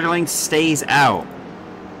 Chris Chitterling stays out.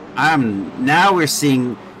 Now we're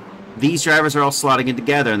seeing these drivers are all slotting in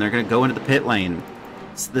together, and they're going to go into the pit lane.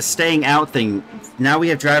 It's the staying out thing. Now we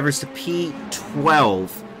have drivers to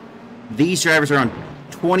P12. These drivers are on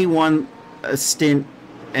 21 stint,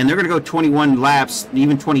 and they're going to go 21 laps,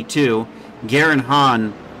 even 22. Garen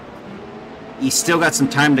Hahn, he's still got some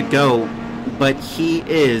time to go, but he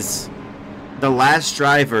is the last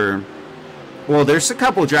driver. Well, there's a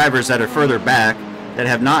couple drivers that are further back that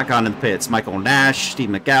have not gone in the pits. Michael Nash, Steve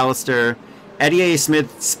McAllister, Eddie A.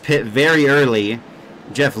 Smith's pit very early.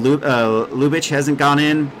 Jeff Lubitsch hasn't gone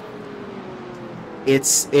in.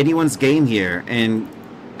 It's anyone's game here. And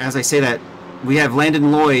as I say that, we have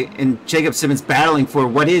Landon Loy and Jacob Simmons battling for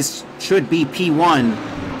what should be P1,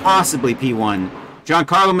 possibly P1.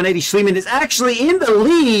 Giancarlo Minetti-Schliemann is actually in the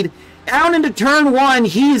lead. Down into turn 1,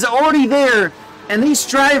 he's already there, and these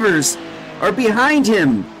drivers are behind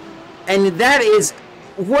him. And that is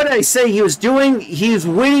what I say he was doing. He's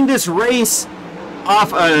winning this race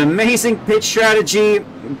off an amazing pit strategy,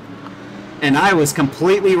 and I was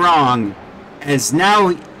completely wrong, as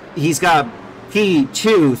now he's got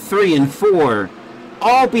P2, 3, and 4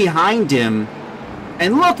 all behind him,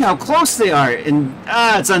 and look how close they are. And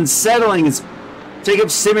it's unsettling.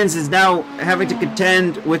 Jacob Simmons is now having to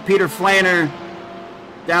contend with Peter Flanner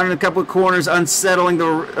down in a couple of corners, unsettling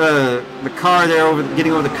the car there,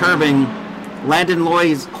 getting over the curbing. Landon Loy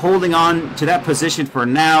is holding on to that position for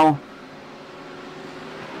now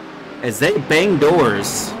as they bang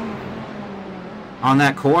doors on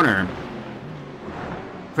that corner.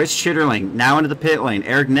 Chris Chitterling now into the pit lane.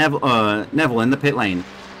 Eric Neville in the pit lane.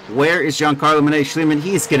 Where is Giancarlo Minetti-Schliemann?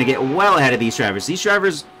 He's going to get well ahead of these drivers. These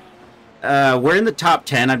drivers were in the top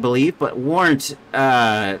 10, I believe, but weren't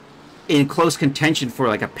in close contention for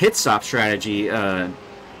like a pit stop strategy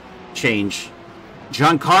change.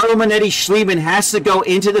 Giancarlo Minetti-Schliemann has to go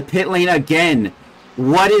into the pit lane again.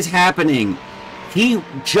 What is happening? He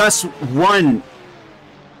just won.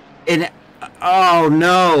 And oh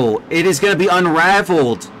no, it is going to be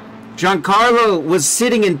unraveled. Giancarlo was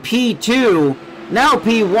sitting in P2, now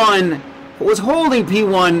P1, was holding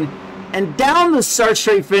P1, and down the start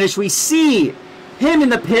straight finish, we see him in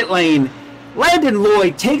the pit lane. Landon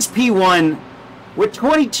Loy takes P1 with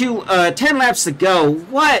 10 laps to go.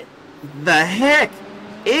 What the heck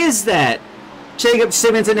is that? Jacob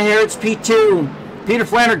Simmons inherits P2. Peter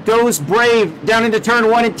Flanner goes brave down into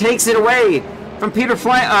turn 1 and takes it away from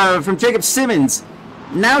from Jacob Simmons.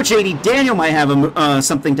 Now JD Daniel might have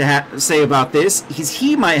something to say about this.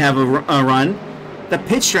 He might have a run. The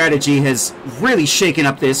pit strategy has really shaken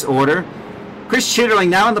up this order. Chris Chitterling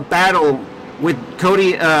now in the battle with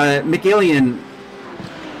Cody McIllian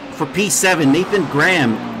for P7. Nathan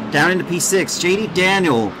Graham down into P6. JD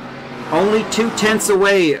Daniel only 0.2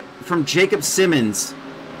 away from Jacob Simmons.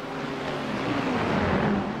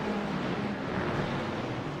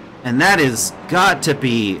 And that has got to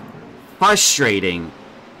be frustrating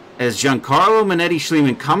as Giancarlo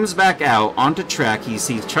Minetti-Schliemann comes back out onto track. He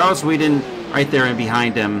sees Charles Whedon right there and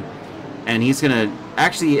behind him, and he's going to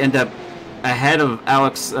actually end up ahead of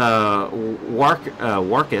Alex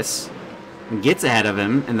Warkus, and gets ahead of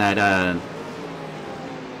him in that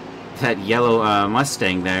yellow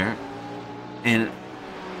Mustang there. And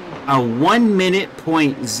a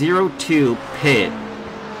 1:02 pit.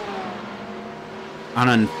 An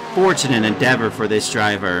unfortunate endeavor for this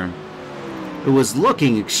driver, who was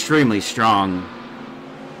looking extremely strong.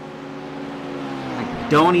 I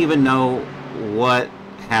don't even know what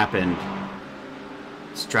happened.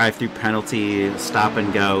 It's drive-through penalty, stop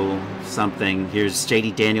and go, something. Here's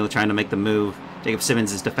JD Daniel trying to make the move. Jacob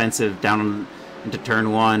Simmons is defensive down into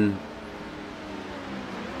turn 1.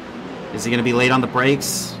 Is he going to be late on the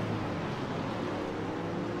brakes?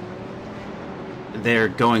 They're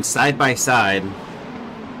going side by side.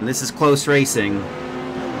 And this is close racing.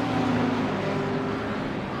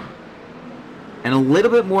 And a little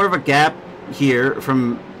bit more of a gap here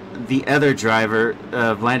from the other driver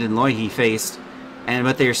of Landon Loy he faced.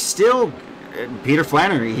 But they're still... Peter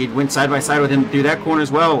Flannery, he went side by side with him through that corner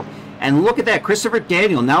as well. And look at that, Christopher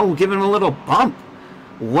Daniel now giving him a little bump.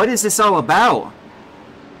 What is this all about?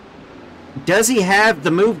 Does he have the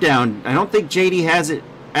move down? I don't think JD has it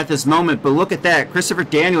at this moment, but look at that. Christopher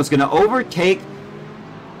Daniel is going to overtake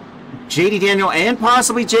JD Daniel and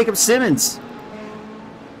possibly Jacob Simmons.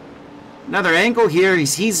 Another angle here.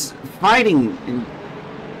 He's fighting and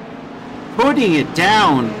putting it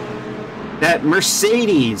down. That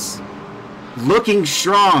Mercedes looking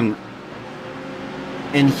strong.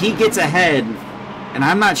 And he gets ahead And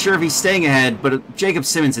I'm not sure if he's staying ahead, but Jacob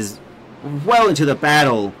Simmons is well into the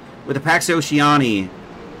battle with the Pax Oceani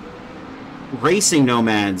Racing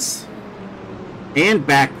Nomads and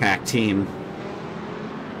Backpack Team.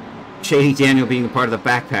 JD Daniel being a part of the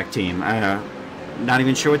Backpack Team. Not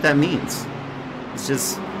even sure what that means. It's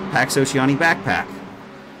just Pax Oceani Backpack.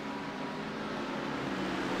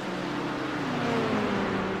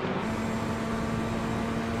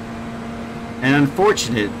 An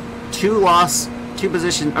unfortunate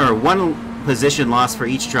one position loss for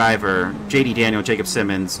each driver. JD Daniel, Jacob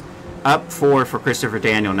Simmons, up 4 for Christopher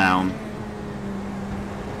Daniel now.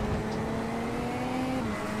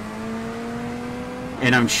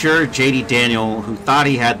 And I'm sure JD Daniel, who thought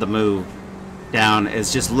he had the move down,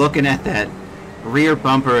 is just looking at that rear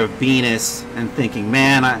bumper of Venus and thinking,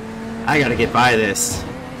 man, I gotta get by this.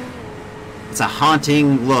 It's a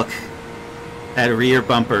haunting look at a rear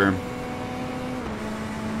bumper.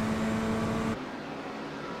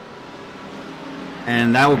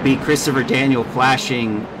 And that would be Christopher Daniel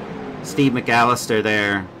flashing Steve McAllister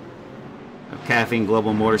there of Caffeine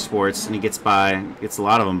Global Motorsports, and he gets a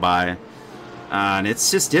lot of them by. And it's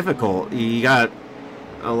just difficult. You got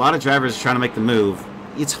a lot of drivers trying to make the move.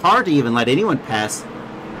 It's hard to even let anyone pass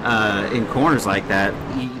in corners like that.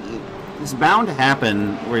 It's bound to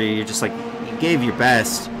happen where you're just like, you gave your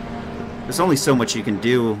best. There's only so much you can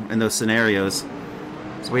do in those scenarios.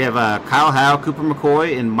 So we have Kyle Howe, Cooper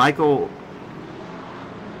McCoy, and Michael...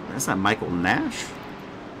 That's not Michael Nash?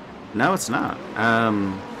 No, it's not.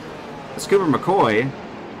 It's Cooper McCoy.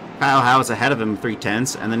 Kyle Howe is ahead of him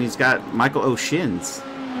 3/10, and then he's got Michael Oceans,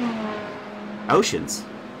 I should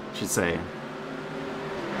say.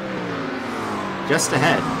 Just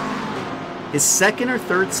ahead. His second or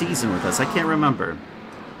third season with us, I can't remember.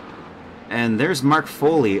 And there's Mark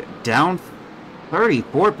Foley, down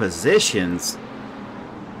 34 positions.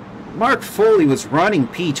 Mark Foley was running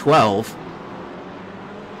P12.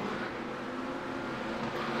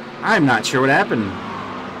 I'm not sure what happened.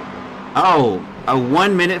 Oh, a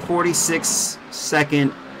 1 minute 46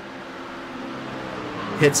 second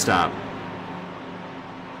pit stop.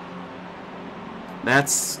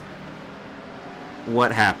 That's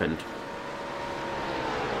what happened.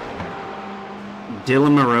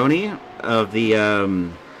 Dylan Maroney of the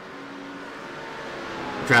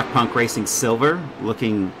Draft Punk Racing Silver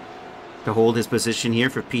looking to hold his position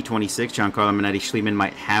here for P26. Giancarlo Minetti Schliemann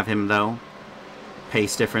might have him though.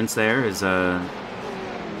 Pace difference there is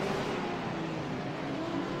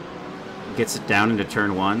gets it down into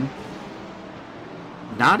turn 1.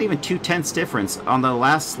 Not even 2/10 difference on the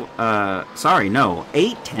last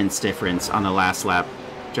 8/10 difference on the last lap.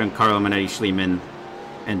 Giancarlo Minetti Schliemann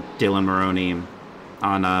and Dylan Maroney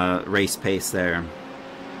on race pace there.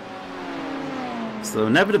 So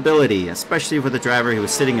inevitability, especially with a driver who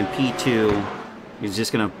was sitting in P2, he's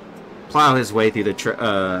just gonna plow his way through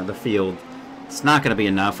the field. It's not going to be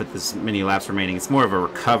enough with this many laps remaining. It's more of a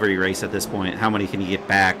recovery race at this point. How many can you get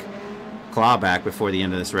back, claw back before the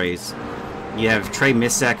end of this race? You have Trey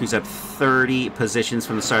Missack, who's up 30 positions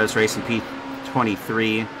from the start of this race in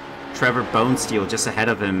P23. Trevor Bonesteel just ahead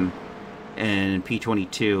of him in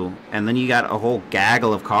P22. And then you got a whole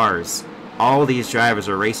gaggle of cars. All these drivers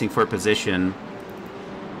are racing for position.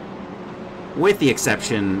 With the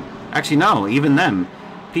exception... Actually, no, even them.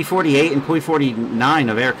 P48 and P49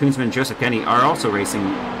 of Eric Koonsman and Joseph Kenny are also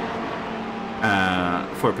racing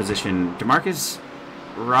for position. DeMarcus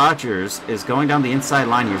Rogers is going down the inside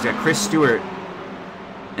line here. He's got Chris Stewart.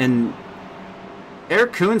 And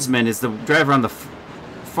Eric Koonsman is the driver on the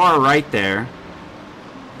far right there.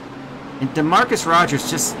 And DeMarcus Rogers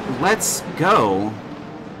just lets go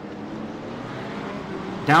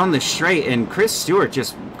down the straight. And Chris Stewart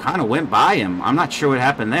just kind of went by him. I'm not sure what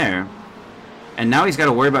happened there. And now he's got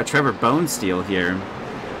to worry about Trevor Bonesteel here.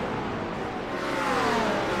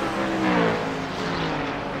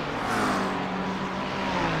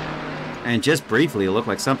 And just briefly, it looked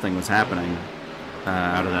like something was happening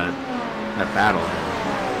out of that battle.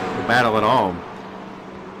 The battle at all.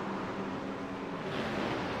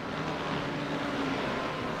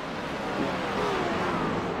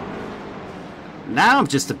 Now I'm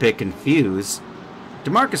just a bit confused.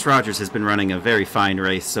 DeMarcus Rogers has been running a very fine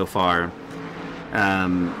race so far.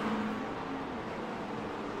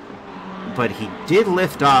 But he did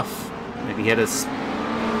lift off. Maybe he had a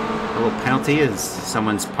little penalty as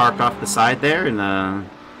someone's parked off the side there in the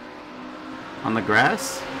on the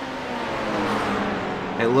grass.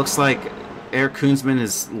 It looks like Eric Koonsman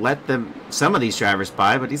has let some of these drivers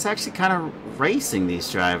by, but he's actually kind of racing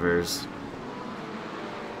these drivers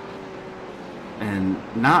and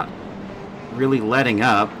not really letting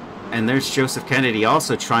up. And there's Joseph Kennedy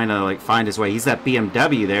also trying to like find his way. He's that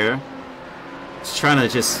BMW there. He's trying to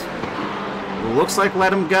just, looks like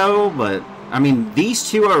let him go, but I mean these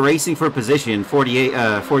two are racing for position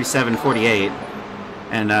 47, 48.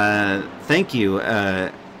 And thank you,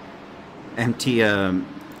 MT.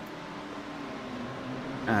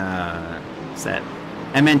 What's that?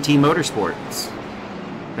 MNT Motorsports.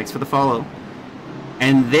 Thanks for the follow.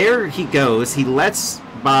 And there he goes. He lets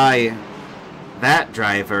by that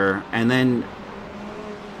driver, and then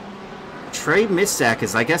Trey Missack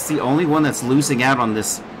is, I guess, the only one that's losing out on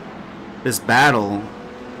this battle.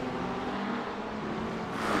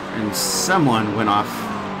 And someone went off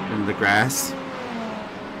in the grass.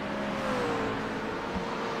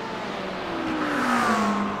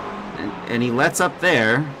 And he lets up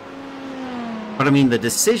there. But I mean, the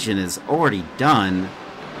decision is already done.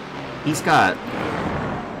 He's got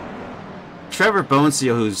Trevor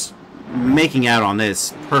Bonesteel, who's making out on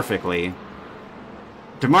this perfectly.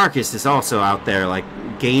 DeMarcus is also out there, like,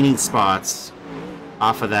 gaining spots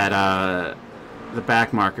off of that, the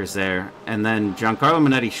back markers there. And then Giancarlo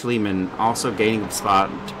Minetti-Schliemann also gaining a spot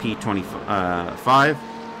to P25.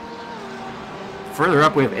 Further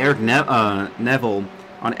up, we have Eric Neville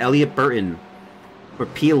on Elliott Burton for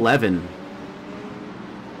P11.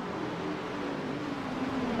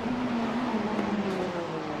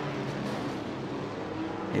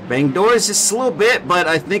 They bang doors just a little bit, but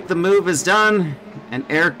I think the move is done, and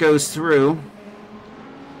Eric goes through.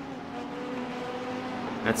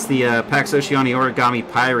 That's the Pax Oceani Origami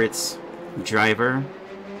Pirates driver.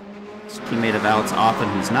 His teammate of Alex Otham,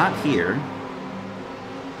 who's not here.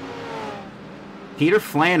 Peter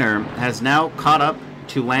Flanner has now caught up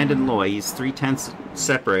to Landon Loy. He's 3/10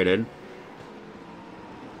 separated.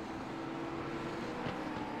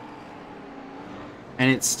 And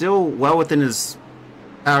it's still well within his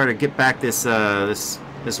power to get back this this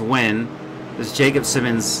win. This Jacob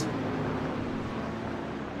Simmons,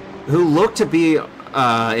 who looked to be in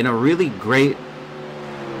a really great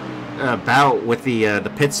bout with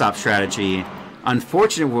the pit stop strategy.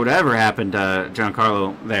 Unfortunate whatever happened to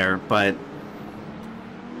Giancarlo there, but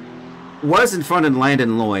was in front of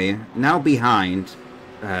Landon Loy, now behind.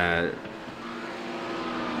 Could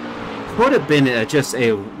have been just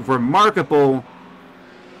a remarkable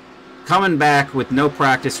coming back with no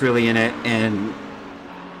practice really in it and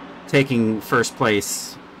taking first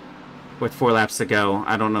place with 4 laps to go.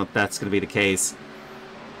 I don't know if that's going to be the case.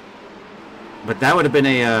 But that would have been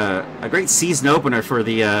a great season opener for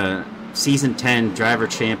the Season 10 driver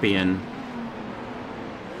champion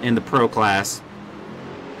in the pro class.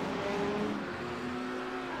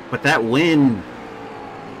 But that win,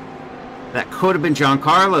 that could have been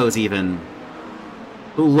Giancarlo's even,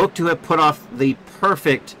 who looked to have put off the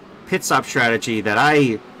perfect pit stop strategy that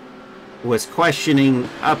I was questioning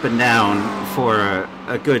up and down for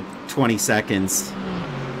a good 20 seconds.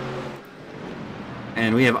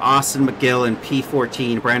 And we have Austin McGill in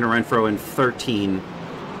P14, Brandon Renfro in 13.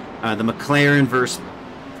 The McLaren versus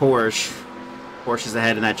Porsche. Porsche's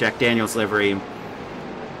ahead in that Jack Daniels livery.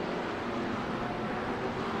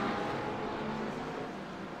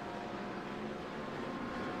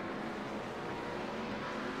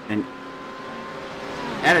 And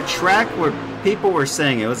at a track where people were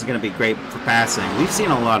saying it was going to be great for passing, we've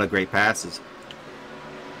seen a lot of great passes.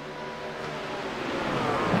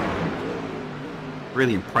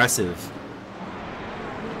 Really impressive.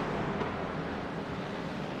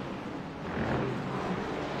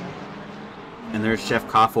 And there's Jeff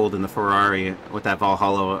Koffold in the Ferrari with that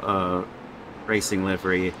Valhalla racing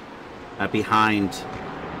livery. Behind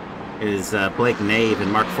is Blake Nave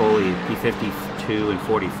and Mark Foley, P52 and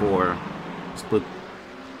 44.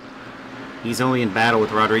 He's only in battle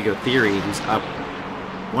with Rodrigo Theory, who's up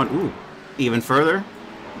one. Ooh, even further.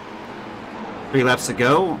 3 laps to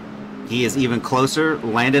go. He is even closer.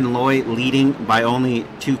 Landon Loy leading by only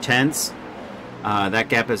 2/10. That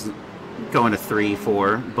gap is going to 3,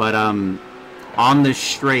 4. But on the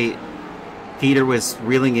straight, Peter was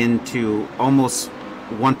reeling into almost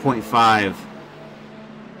 1.5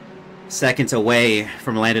 seconds away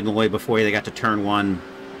from Landon Loy before they got to turn 1.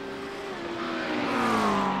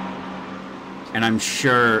 And I'm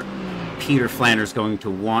sure Peter Flanner's going to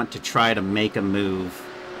want to try to make a move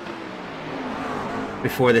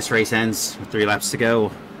before this race ends with 3 laps to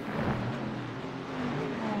go.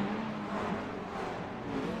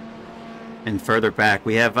 And further back,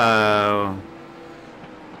 we have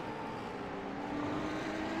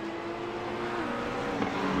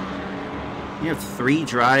you have 3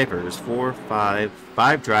 drivers, 4,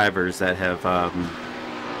 5 drivers that have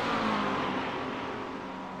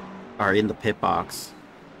are in the pit box.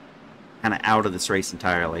 kind of out of this race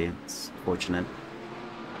entirely. It's fortunate.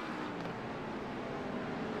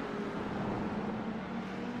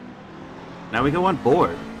 Now we go on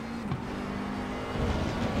board.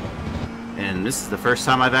 And this is the first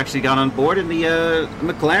time I've actually gone on board in the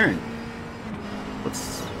McLaren.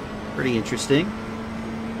 Looks pretty interesting.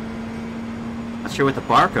 Not sure what the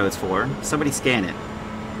barcode's for. Somebody scan it.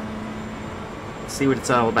 Let's see what it's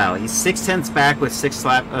all about. He's 6/10 back with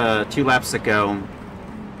 2 laps to go.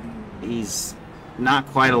 He's not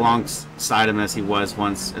quite alongside him as he was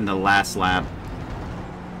once in the last lap.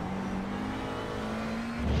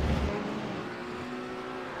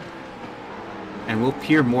 And we'll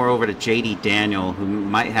peer more over to JD Daniel, who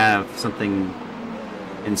might have something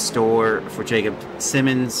in store for Jacob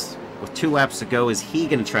Simmons. With 2 laps to go, is he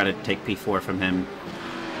going to try to take P4 from him?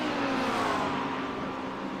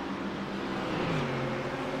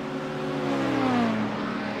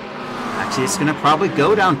 Actually, it's going to probably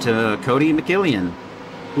go down to Cody McKillian,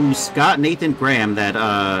 who's got Nathan Graham, that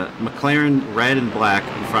McLaren red and black,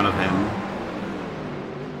 in front of him.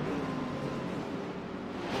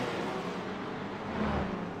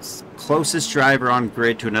 Closest driver on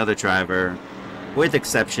grid to another driver, with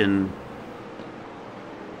exception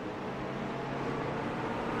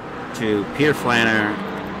to Peter Flanner,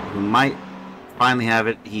 who might finally have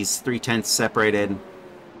it. He's 3/10 separated.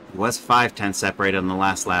 He was 5/10 separated on the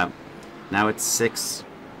last lap. Now it's 6.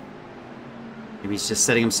 Maybe he's just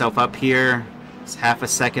setting himself up here. It's half a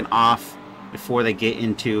second off before they get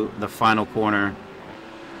into the final corner.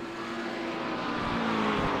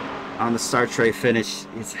 On the start straight finish,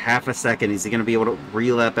 it's half a second. Is he going to be able to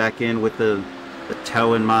reel that back in with the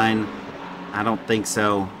toe in mind? I don't think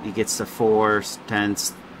so. He gets to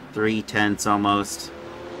 4/10, 3/10 almost.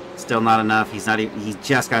 Still not enough. He's not even, he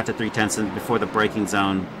just got to 3/10 before the braking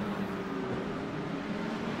zone.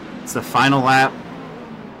 It's the final lap.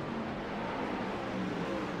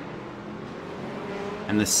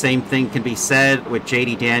 And the same thing can be said with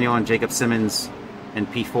JD Daniel and Jacob Simmons in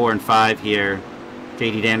P4 and 5 here.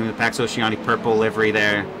 JD Daniel, the Pax Oceanic purple livery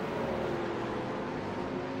there.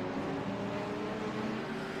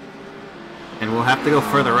 And we'll have to go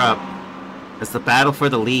further up, as the battle for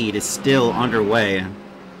the lead is still underway.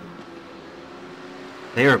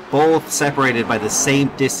 They are both separated by the same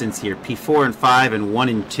distance here, P4 and 5 and 1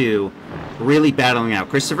 and 2, really battling out.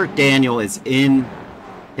 Christopher Daniel is in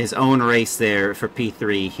his own race there for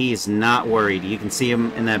P3. He is not worried. You can see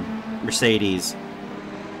him in that Mercedes.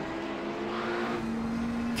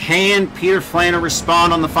 Can Peter Flanner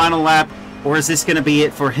respond on the final lap, or is this going to be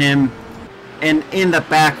it for him? And in the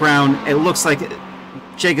background, it looks like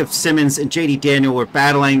Jacob Simmons and JD Daniel were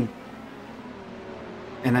battling.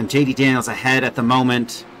 And then JD Daniel's ahead at the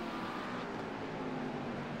moment.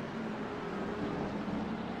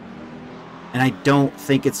 And I don't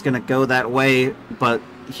think it's going to go that way, but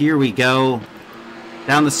here we go.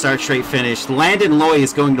 Down the start straight finish. Landon Loy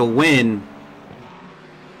is going to win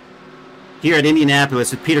here at Indianapolis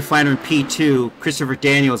with Peter Flanner in P2. Christopher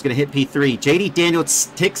Daniel is going to hit P3. JD Daniel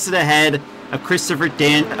ticks it ahead of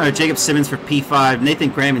Jacob Simmons for P5. Nathan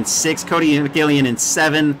Graham in 6. Cody McGillian in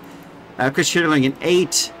 7. Chris Schitterling in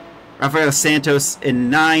 8. Rafael Santos in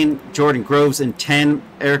 9. Jordan Groves in 10.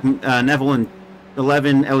 Eric Neville in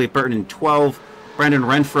 11. Elliot Burton in 12. Brandon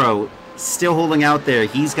Renfro still holding out there.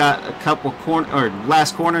 He's got a couple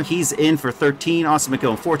last corner. He's in for 13. Austin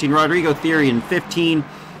McGill in 14. Rodrigo Theory in 15.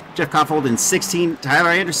 Jeff Koffold in 16. Tyler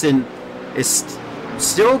Anderson is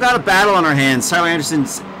still got a battle on our hands. Tyler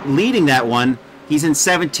Anderson's leading that one. He's in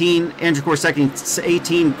 17. Andrew Korsek in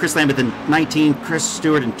 18. Chris Lambeth in 19. Chris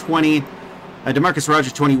Stewart in 20. DeMarcus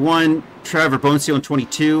Rogers 21. Trevor Bonesteel in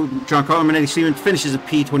 22. John Carlo Manetti Steven finishes at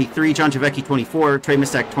P23. John Javecki 24. Trey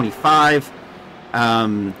Mistak 25.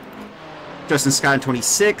 Justin Scott in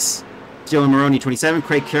 26. Dylan Maroney 27,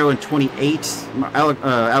 Craig Carroll in 28,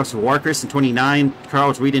 Alex Warkris in 29,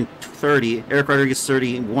 Carl Reed in 30, Eric Rodriguez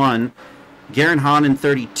 31, Garen Hahn in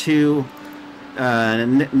 32,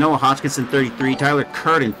 Noah Hotchkiss in 33, Tyler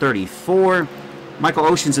Kurt in 34, Michael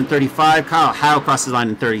Oceans in 35, Kyle Howe crosses the line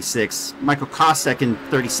in 36, Michael Kostek in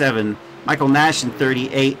 37, Michael Nash in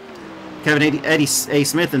 38, Kevin Eddie A.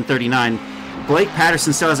 Smith in 39, Blake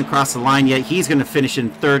Patterson still hasn't crossed the line yet. He's going to finish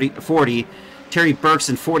in 40. Terry Burks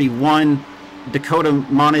in 41, Dakota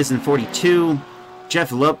Moniz in 42,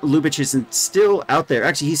 Jeff Lubitsch is still out there.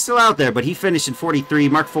 Actually, he's still out there, but he finished in 43,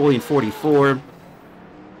 Mark Foley in 44,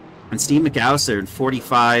 and Steve McAllister in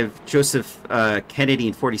 45, Joseph Kennedy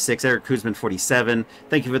in 46, Eric Kuzman 47.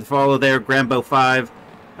 Thank you for the follow there, Grambo 5.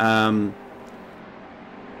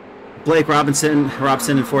 Blake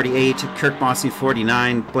Robson in 48, Kirk Mossy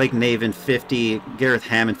 49, Blake Navin 50, Gareth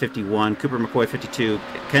Hammond 51, Cooper McCoy 52,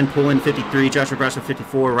 Ken Pullen 53, Joshua Grasser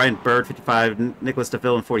 54, Ryan Bird 55, Nicholas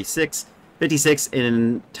DeVille in 46, 56,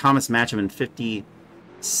 and Thomas Matcham in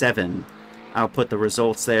 57. I'll put the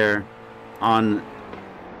results there on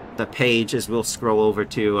the page as we'll scroll over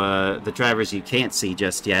to the drivers you can't see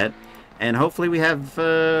just yet. And hopefully we have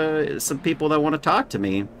some people that want to talk to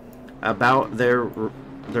me about their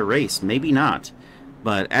race. Maybe not.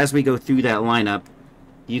 But as we go through that lineup,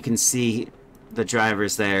 you can see the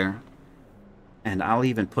drivers there. And I'll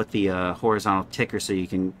even put the horizontal ticker so you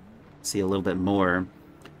can see a little bit more.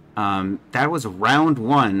 That was round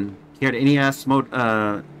 1 here at Indianapolis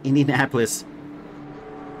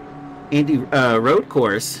Indy road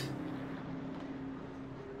course.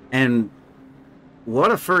 And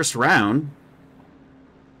what a first round.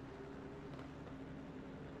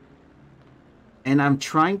 And I'm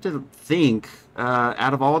trying to think,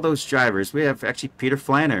 out of all those drivers, we have actually Peter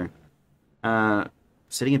Flanner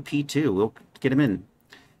sitting in P2. We'll get him in.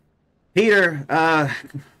 Peter,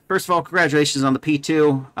 first of all, congratulations on the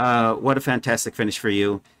P2. What a fantastic finish for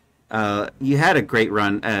you. You had a great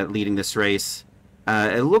run at leading this race.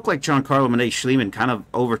 It looked like Giancarlo Monet-Schliemann kind of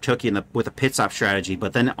overtook you with a pit stop strategy,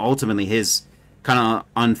 but then ultimately his kind of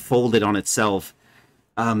unfolded on itself.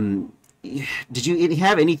 Did you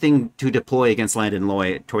have anything to deploy against Landon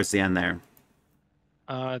Loy towards the end there?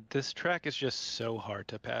 This track is just so hard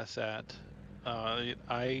to pass at.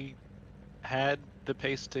 I had the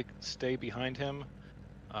pace to stay behind him.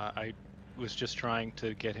 I was just trying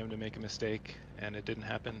to get him to make a mistake, and it didn't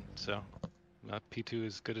happen. So P2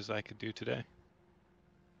 is as good as I could do today.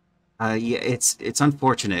 Yeah, it's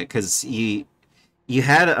unfortunate because you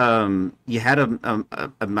had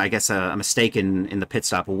I guess a mistake in the pit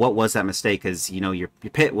stop. Well, what was that mistake? Because your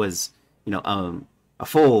pit was a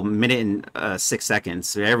full minute and 6 seconds.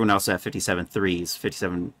 So everyone else had 57 threes,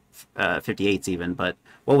 57 58s even. But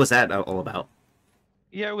what was that all about?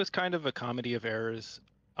 Yeah, it was kind of a comedy of errors.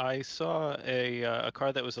 I saw a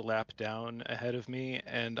car that was a lap down ahead of me,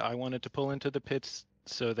 and I wanted to pull into the pits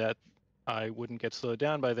so that I wouldn't get slowed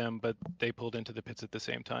down by them, but they pulled into the pits at the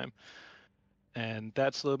same time. And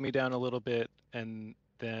that slowed me down a little bit, and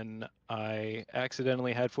then I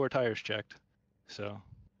accidentally had 4 tires checked. So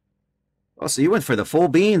Oh, so you went for the full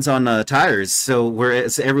beans on tires. So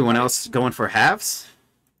whereas everyone else going for halves?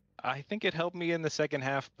 I think it helped me in the second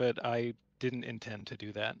half, but I didn't intend to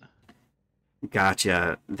do that.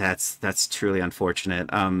 Gotcha. That's truly unfortunate.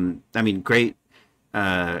 I mean, great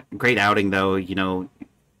outing though.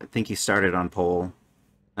 I think you started on pole,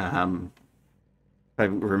 if I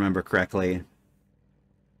remember correctly.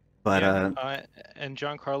 But yeah, and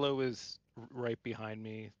Giancarlo was right behind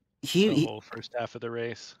me the he whole first half of the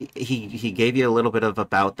race. he gave you a little bit of a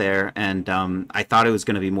bout there, and I thought it was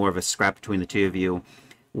going to be more of a scrap between the two of you.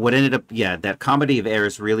 What ended up, yeah, that comedy of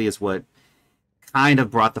errors really is what kind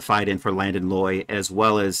of brought the fight in for Landon Loy, as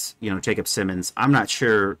well as Jacob Simmons. I'm not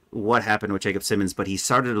sure what happened with Jacob Simmons, but he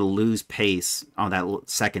started to lose pace on that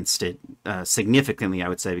second stint significantly, I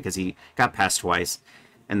would say, because he got passed twice,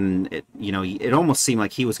 and it almost seemed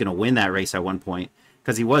like he was going to win that race at one point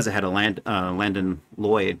because he was ahead of Landon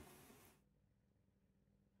Loy.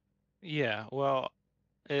 Yeah, well,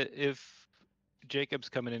 if Jacob's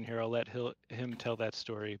coming in here, I'll let him tell that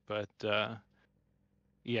story. But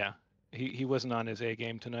yeah, he wasn't on his A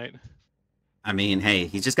game tonight. I mean, hey,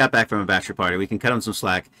 he just got back from a bachelor party. We can cut him some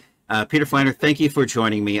slack. Peter Flanner, thank you for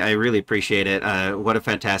joining me. I really appreciate it. What a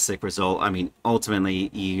fantastic result. I mean, ultimately,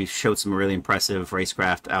 you showed some really impressive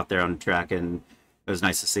racecraft out there on the track, and it was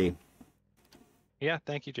nice to see. Yeah,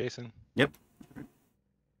 thank you, Jason. Yep.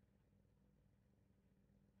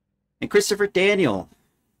 And Christopher Daniel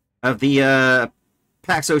of the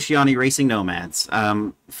Pax Oceani Racing Nomads.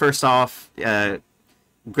 First off,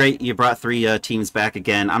 great, you brought 3 teams back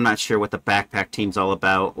again. I'm not sure what the backpack team's all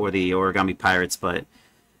about or the Origami Pirates, but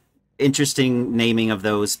interesting naming of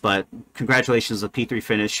those. But congratulations on the P3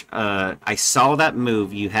 finish. I saw that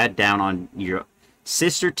move you had down on your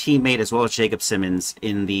sister teammate as well as Jacob Simmons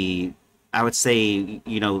in the, I would say,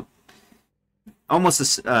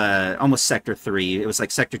 almost sector 3. It was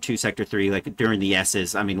like sector 2, sector 3, like during the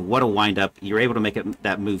S's. I mean, what a wind up. You were able to make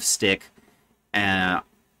that move stick.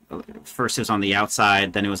 First it was on the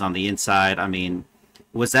outside, then it was on the inside. I mean,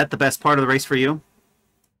 was that the best part of the race for you?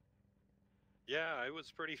 Yeah, it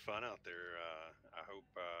was pretty fun out there. I hope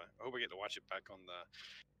I get to watch it back on the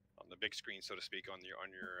big screen, so to speak, on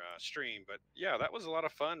your stream. But yeah, that was a lot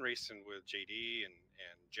of fun racing with JD and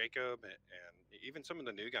Jacob and even some of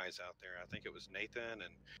the new guys out there. I think it was Nathan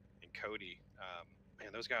and Cody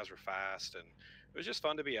man, those guys were fast, and it was just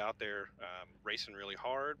fun to be out there racing really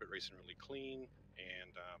hard, but racing really clean.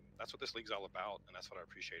 And that's what this league's all about, and that's what I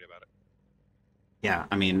appreciate about it. Yeah,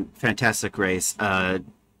 I mean, fantastic race.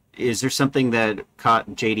 Is there something that caught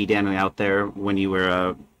JD Danway out there when you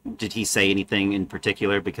were? Did he say anything in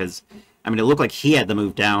particular? Because I mean, it looked like he had the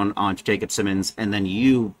move down on Jacob Simmons, and then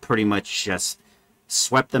you pretty much just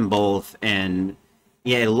swept them both. And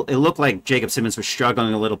yeah, it looked like Jacob Simmons was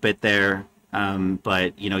struggling a little bit there.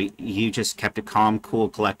 But you know, you just kept it calm, cool,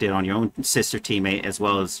 collected on your own sister teammate as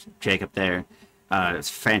well as Jacob there. It's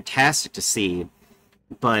fantastic to see.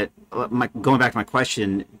 But going back to my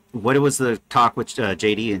question, what was the talk with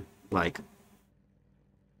JD like?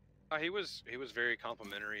 He was very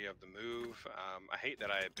complimentary of the move. I hate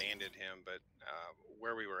that I abandoned him, but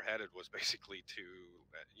where we were headed was basically to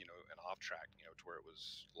an off track, to where it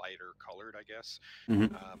was lighter colored, I guess.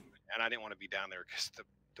 Mm-hmm. And I didn't want to be down there because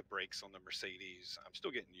the brakes on the Mercedes, I'm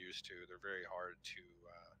still getting used to. They're very hard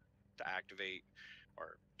to activate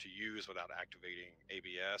or to use without activating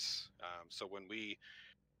ABS. So when we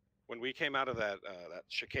came out of that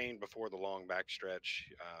chicane before the long backstretch,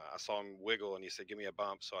 I saw him wiggle, and he said, "Give me a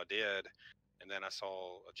bump." So I did, and then I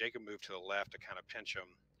saw Jacob move to the left to kind of pinch him,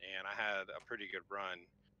 and I had a pretty good run.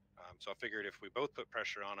 So I figured if we both put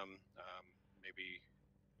pressure on him, maybe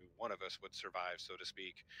one of us would survive, so to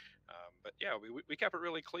speak. But yeah, we kept it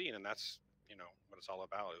really clean, and that's what it's all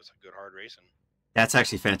about. It was a good hard racing. That's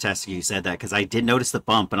actually fantastic you said that, because I did notice the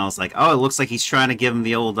bump, and I was like, oh, it looks like he's trying to give him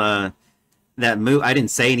the old that move. I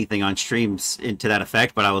didn't say anything on streams to that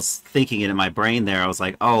effect, but I was thinking it in my brain there. I was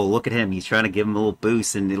like, oh, look at him. He's trying to give him a little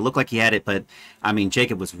boost, and it looked like he had it, but I mean,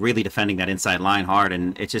 Jacob was really defending that inside line hard,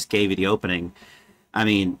 and it just gave you the opening. I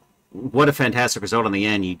mean, what a fantastic result in the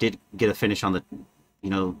end. You did get a finish on the,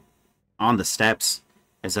 on the steps,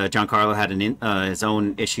 as Giancarlo had his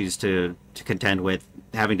own issues to contend with,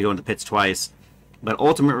 having to go into the pits twice. But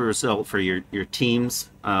ultimate result for your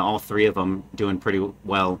teams, all three of them doing pretty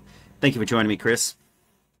well. Thank you for joining me, Chris.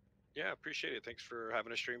 Yeah, appreciate it. Thanks for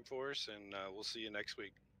having a stream for us, and we'll see you next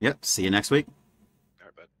week. Yep, see you next week. All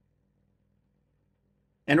right, bud.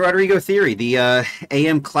 And Rodrigo Theory, the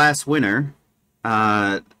AM class winner.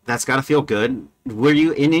 That's got to feel good. Were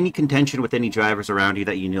you in any contention with any drivers around you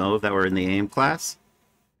that you know of that were in the AM class?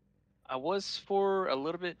 I was for a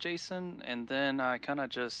little bit, Jason, and then I kind of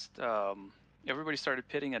just everybody started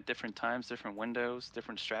pitting at different times, different windows,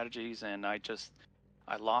 different strategies, and I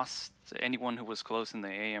lost anyone who was close in the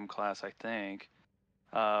AM class, I think.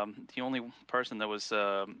 The only person that was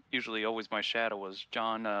usually always my shadow was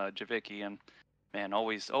John Javicki, and man,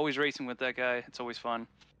 always racing with that guy. It's always fun.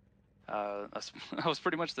 That was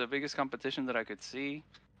pretty much the biggest competition that I could see.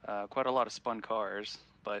 Quite a lot of spun cars,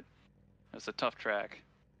 but it was a tough track.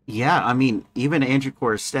 Yeah, I mean, even Andrew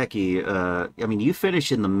Korostecki, I mean, you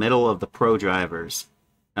finished in the middle of the pro drivers,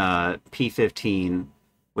 P15,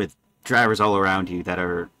 with drivers all around you that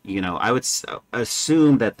are, I would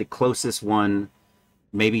assume that the closest one,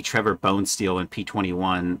 maybe Trevor Bonesteel in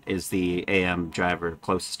P21, is the AM driver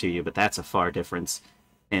closest to you, but that's a far difference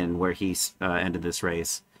in where he's ended this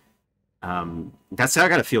race. That's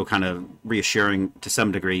got to feel kind of reassuring to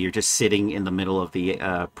some degree. You're just sitting in the middle of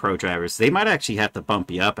the pro drivers. They might actually have to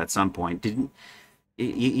bump you up at some point.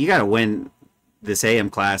 You got to win this AM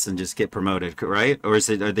class and just get promoted, right? Or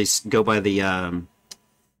are they go by the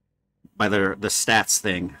stats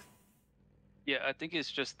thing? Yeah, I think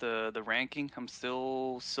it's just the ranking. I'm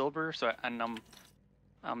still silver, so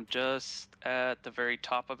I'm just at the very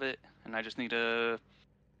top of it, and I just need to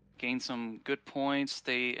gain some good points,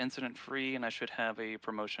 stay incident free, and I should have a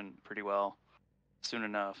promotion pretty well soon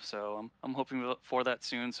enough. So I'm hoping for that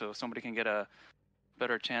soon, so somebody can get a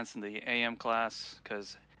better chance in the AM class,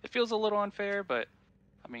 because it feels a little unfair, but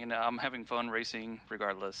I mean, I'm having fun racing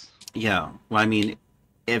regardless. Yeah, well, I mean,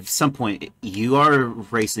 at some point you are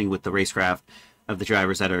racing with the racecraft of the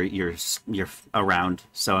drivers that are you're around.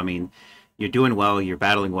 So I mean, you're doing well, you're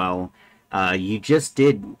battling well. You just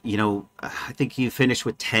did, I think you finished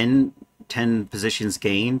with 10 positions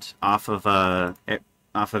gained off of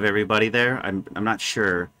everybody there. I'm not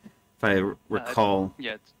sure if I recall.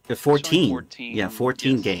 Yeah, 14. Yeah,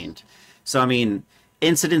 14 yes. Gained. So I mean,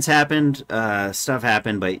 incidents happened, stuff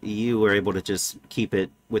happened, but you were able to just keep it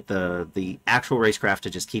with the actual racecraft to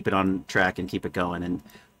just keep it on track and keep it going. And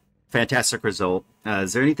fantastic result.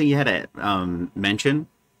 Is there anything you had to mention?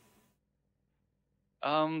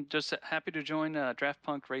 Just happy to join Draft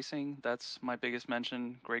Punk Racing. That's my biggest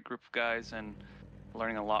mention. Great group of guys, and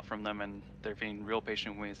learning a lot from them, and they're being real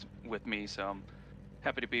patient with me. So I'm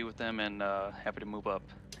happy to be with them, and happy to move up.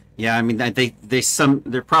 Yeah, I mean,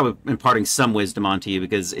 they're probably imparting some wisdom onto you,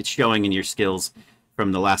 because it's showing in your skills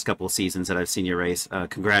from the last couple of seasons that I've seen you race.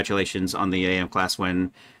 Congratulations on the AM class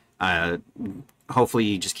win. Hopefully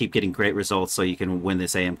you just keep getting great results so you can win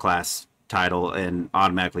this AM class title and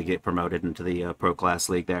automatically get promoted into the Pro Class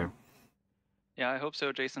League there. Yeah, I hope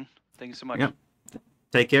so, Jason. Thank you so much. Yep.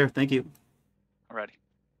 Take care. Thank you. Alrighty.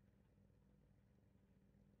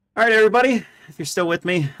 All right, everybody. If you're still with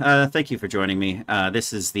me, thank you for joining me.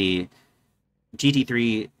 This is the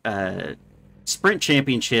GT3 Sprint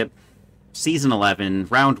Championship, Season 11,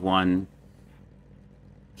 Round 1,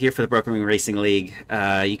 here for the Broken Wing Racing League.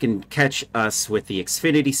 You can catch us with the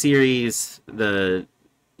Xfinity Series, the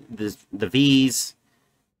Vs,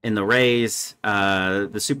 and the Rays,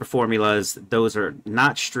 the Super Formulas. Those are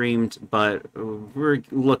not streamed, but we're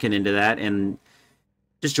looking into that. And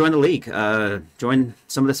just join the league. Join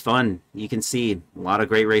some of this fun. You can see a lot of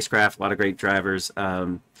great racecraft, a lot of great drivers.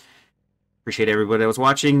 Appreciate everybody that was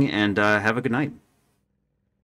watching, and have a good night.